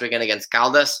 this past weekend against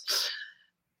Caldas.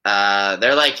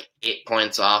 They're 8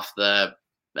 points off the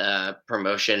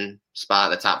promotion spot,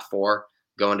 the top 4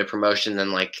 going to promotion,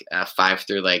 then 5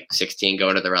 through 16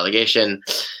 going to the relegation.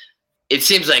 It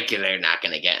seems like they're not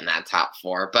going to get in that top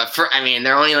 4, but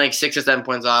they're only 6 or 7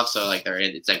 points off, so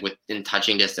it's within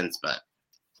touching distance, but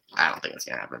I don't think it's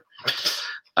going to happen.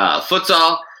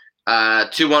 Futsal,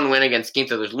 2-1 win against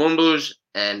Quinta dos Lombos,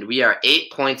 and we are 8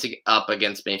 points up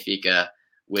against Benfica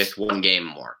with 1 game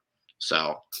more.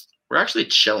 So we're actually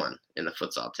chilling in the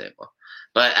futsal table.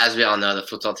 But as we all know, the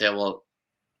futsal table,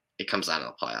 it comes down to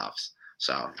the playoffs,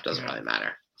 so it doesn't really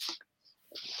matter.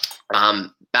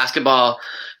 Basketball,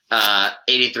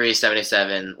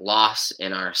 83-77 loss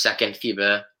in our second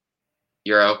FIBA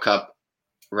Euro Cup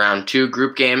round 2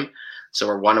 group game. So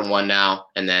we're 1-1 now,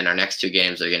 and then our next 2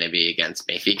 games are going to be against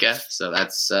Benfica. So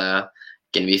that's going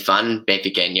to be fun.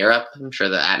 Benfica in Europe. I'm sure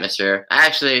the atmosphere.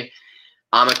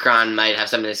 Omicron might have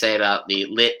something to say about the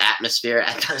lit atmosphere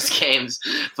at those games,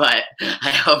 but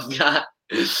I hope not.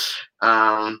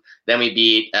 Then we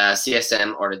beat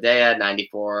CSM Ortodea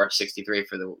 94-63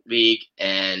 for the league,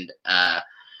 and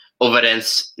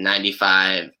Ovarense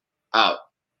 95. Oh,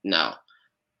 no.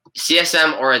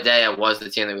 CSM Ortodea was the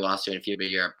team that we lost to in FIBA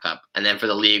Europe Cup. And then for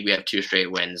the league, we have 2 straight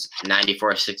wins,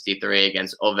 94-63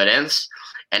 against Ovarense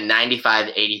and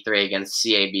 95-83 against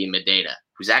CAB Madeira,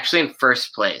 who's actually in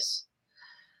first place.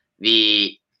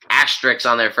 The asterisk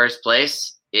on their first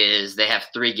place is they have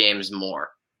 3 games more,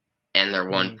 and they're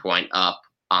 1 point up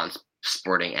on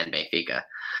Sporting and Benfica.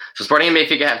 So Sporting and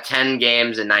Benfica have 10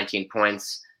 games and 19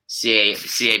 points.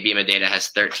 CAB Madeira has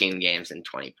 13 games and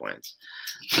 20 points.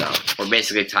 So we're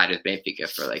basically tied with Benfica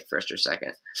for like first or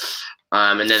second.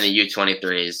 And then the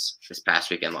U23s this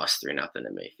past weekend lost 3-0 to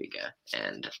Benfica.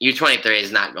 And U23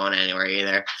 is not going anywhere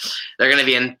either. They're going to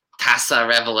be in Taça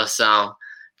Revelação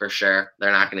for sure.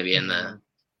 They're not going to be in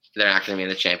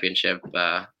the championship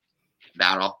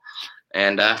battle.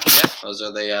 And those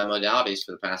are the modalities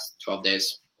for the past 12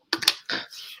 days.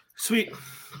 Sweet.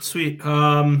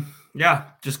 Yeah,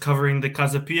 just covering the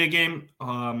Casa Pia game.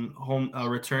 Home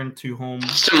return to home.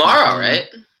 It's tomorrow, right?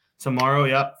 Tomorrow,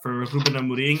 yeah, for Ruben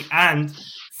Amorim and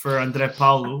for André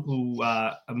Paulo, who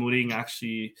Amorim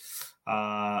actually,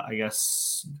 I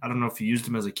guess, I don't know if he used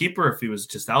him as a keeper, if he was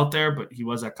just out there, but he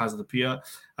was at Casa Pia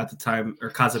at the time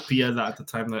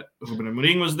that Ruben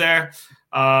Amorim was there.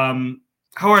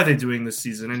 How are they doing this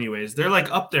season anyways? They're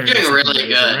like up there. They're doing really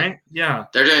good, right? Yeah.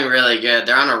 They're doing really good.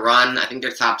 They're on a run. I think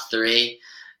they're top 3.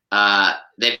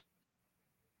 They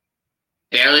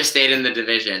barely stayed in the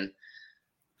division.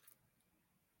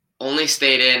 Only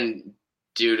stayed in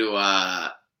due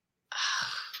to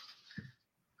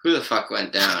who the fuck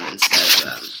went down instead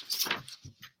of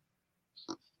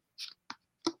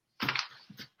them?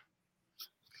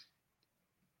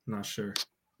 Not sure.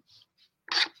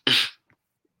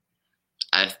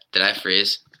 Did I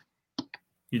freeze?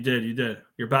 You did.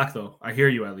 You're back though. I hear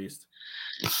you at least.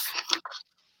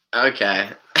 Okay.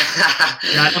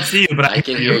 Yeah, I don't see you, but I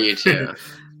can hear you too.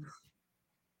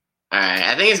 All right,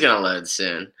 I think it's gonna load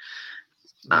soon.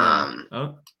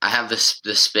 I have the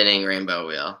spinning rainbow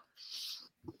wheel,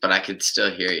 but I could still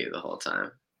hear you the whole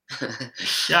time.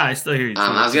 Yeah, I still hear you.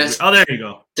 I was gonna. Oh, there you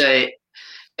go. Say,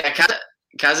 yeah,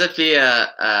 Casa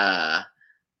Pia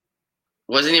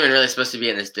wasn't even really supposed to be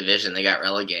in this division. They got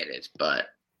relegated, but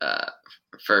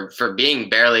for being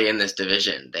barely in this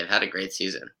division, they've had a great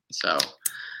season. So.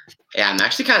 Yeah, I'm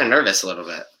actually kind of nervous a little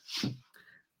bit.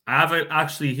 I have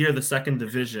actually here the second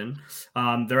division.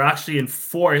 They're actually in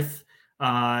 4th.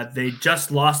 They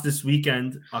just lost this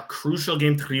weekend a crucial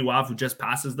game to Rio Ave, who just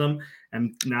passes them,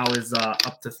 and now is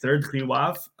up to 3rd Rio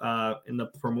Ave in the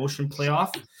promotion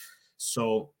playoff.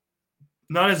 So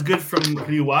not as good from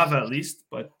Rio Ave at least,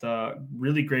 but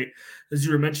really great. As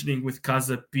you were mentioning with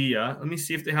Casa Pia, let me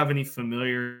see if they have any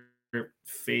familiar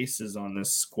faces on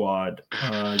this squad.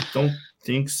 Don't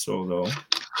think so though.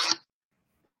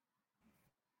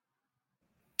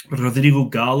 Rodrigo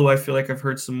Galo, I feel like I've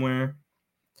heard somewhere.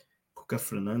 Cuca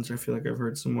Fernandes, I feel like I've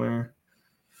heard somewhere.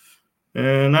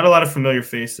 Not a lot of familiar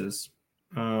faces.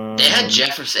 They had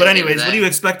Jefferson. But anyways, what do you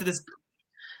expect of this?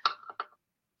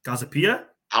 Casa Pia?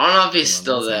 I don't know if he's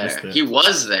still there. He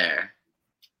was there.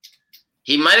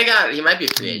 He might be a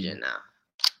free agent now.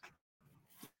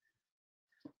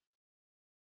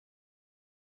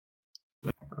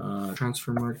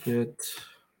 Transfer market.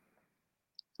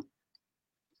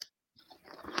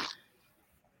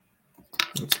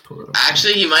 Let's pull it up.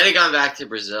 Actually, he might have gone back to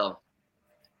Brazil.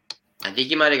 I think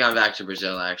he might have gone back to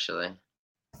Brazil, actually.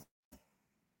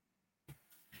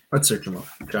 Let's search him up.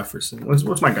 Jefferson.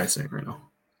 What's my guy saying right now?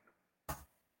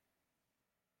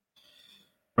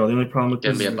 Oh, the only problem with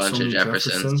this is be a bunch of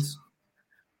Jeffersons.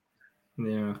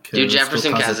 Yeah. Okay, dude,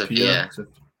 Jefferson Casa Pia.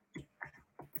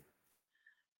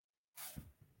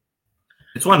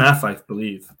 It's 1F, I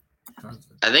believe.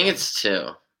 I think it's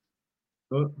 2.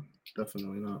 Oh,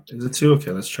 definitely not. Is it 2?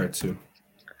 Okay, let's try 2.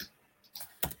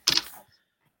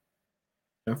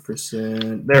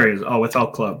 Jefferson. There he is. Oh,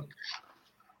 without club.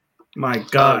 My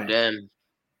God. Oh, damn.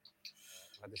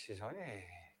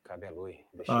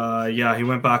 Yeah, he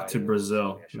went back to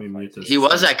Brazil. Let me mute this. He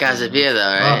was at Casa Pia, though,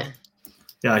 right?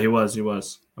 Yeah, he was.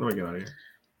 How do I get out of here?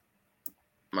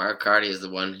 Mario Kart is the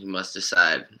one who must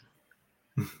decide.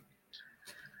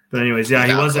 But anyways, yeah,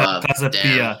 he was at Casa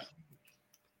Pia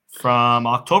from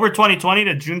October 2020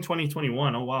 to June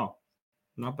 2021. Oh, wow.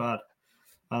 Not bad.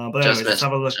 But anyways, let's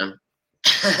have a look.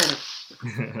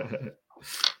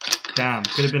 Damn,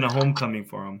 could have been a homecoming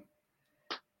for him.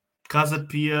 Casa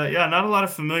Pia, yeah, not a lot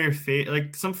of familiar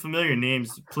like some familiar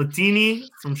names. Platini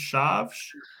from Shavs.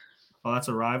 Oh, that's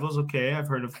a Rivals. Okay, I've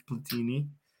heard of Platini.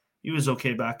 He was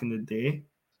okay back in the day.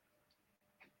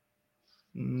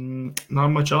 Not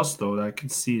much else though that I can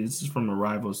see. This is from the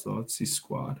Rivals though. Let's see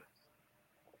squad.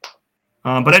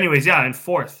 But anyways, yeah, in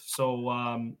fourth. So,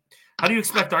 how do you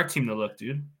expect our team to look,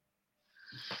 dude?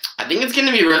 I think it's going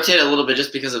to be rotated a little bit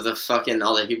just because of the fucking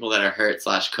all the people that are hurt /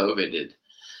 COVIDed.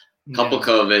 Couple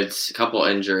COVIDs, couple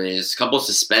injuries, couple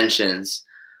suspensions.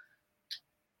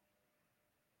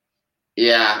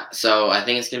 Yeah, so I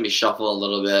think it's going to be shuffled a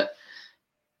little bit.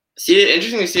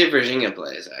 Interesting to see if Virginia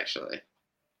plays, actually.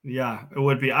 Yeah, it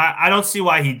would be. I don't see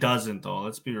why he doesn't, though.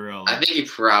 Let's be real. I think he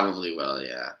probably will,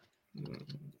 yeah.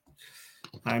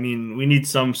 I mean, we need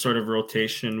some sort of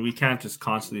rotation. We can't just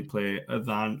constantly play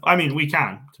Ivan. I mean, we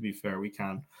can, to be fair. We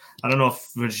can. I don't know if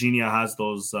Virginia has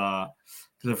those because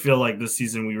I feel like this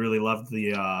season we really loved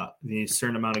the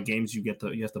certain amount of games you have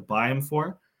to buy him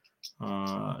for.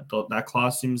 That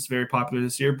clause seems very popular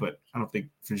this year, but I don't think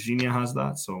Virginia has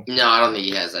that. So no, I don't think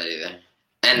he has that either.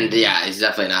 And yeah, he's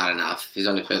definitely not enough. He's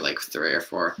only played like 3 or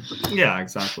 4. Yeah,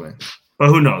 exactly. But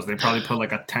who knows? They probably put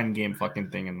like a 10-game fucking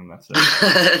thing, and then that's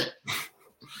it.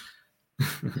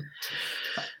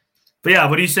 But yeah,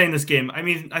 what are you saying this game? I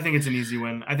mean, I think it's an easy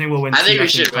win. I think we'll win. I think we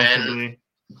should win.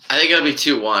 I think it'll be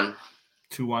 2-1.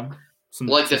 2-1,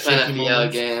 like the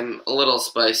Penafia game, a little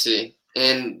spicy.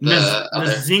 And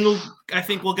the Zingle, I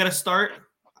think we'll get a start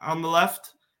on the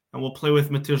left, and we'll play with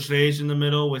Matheus Reis in the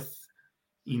middle with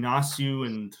Inácio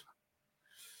and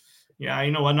yeah,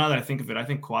 you know what? Now that I think of it, I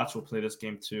think Coates will play this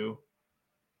game too.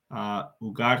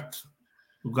 Ugarte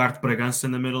Bragança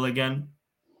in the middle again.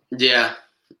 Yeah.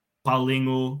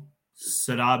 Paulinho,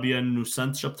 Sarabia,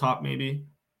 Nusantic up top, maybe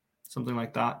something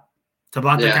like that.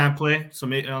 Tabata can't play, so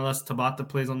maybe, unless Tabata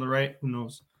plays on the right, who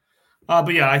knows?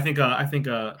 But yeah, I think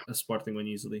a Sporting win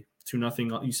easily.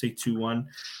 2-0. You say 2-1,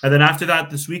 and then after that,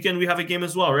 this weekend we have a game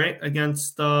as well, right?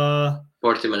 Against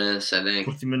Portimonense, I think.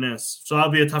 Portimonense. So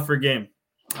that'll be a tougher game.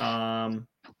 Portimonense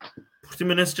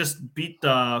just beat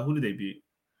who did they beat?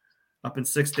 Up in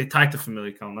 6th, they tied to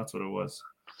Famalicão. That's what it was.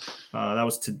 That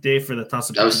was today for the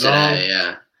Taça Portugal. That was today,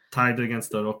 yeah. Tied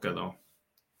against the Roca though.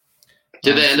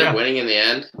 Did they end up winning in the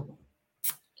end?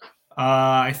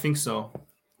 I think so.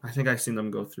 I think I've seen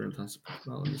them go through in Taça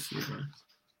Portugal. Let me see again.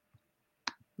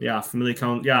 Yeah,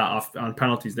 Famalicão. Yeah, on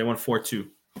penalties, they won 4-2.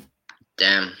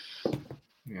 Damn.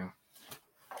 Yeah.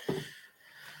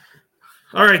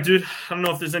 All right, dude. I don't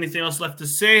know if there's anything else left to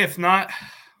say. If not,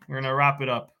 we're gonna wrap it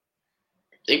up.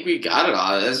 I think we got it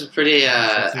all. This is a pretty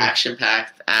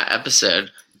action-packed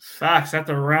episode. Facts. I have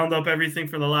to round up everything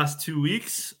for the last 2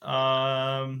 weeks.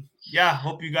 Yeah,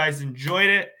 hope you guys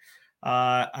enjoyed it.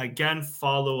 Again,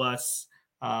 follow us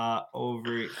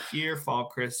over here. Follow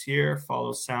Chris here.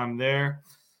 Follow Sam there.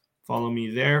 Follow me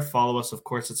there. Follow us, of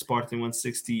course, at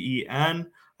Sporting160EN,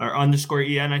 or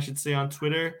 _EN, I should say, on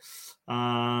Twitter.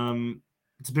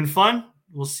 It's been fun.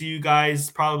 We'll see you guys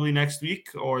probably next week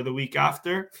or the week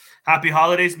after. Happy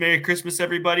holidays. Merry Christmas,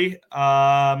 everybody.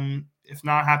 If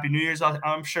not, Happy New Year's.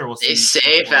 I'm sure we'll see. Stay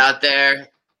safe out there.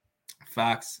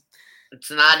 Facts.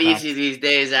 It's not easy these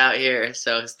days out here,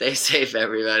 so stay safe,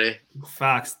 everybody.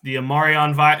 Facts. The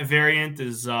Amarion variant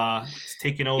is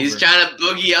taking over. He's trying to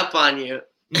boogie up on you.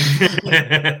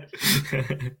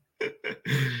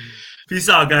 Peace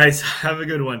out, guys. Have a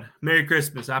good one. Merry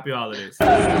Christmas. Happy holidays.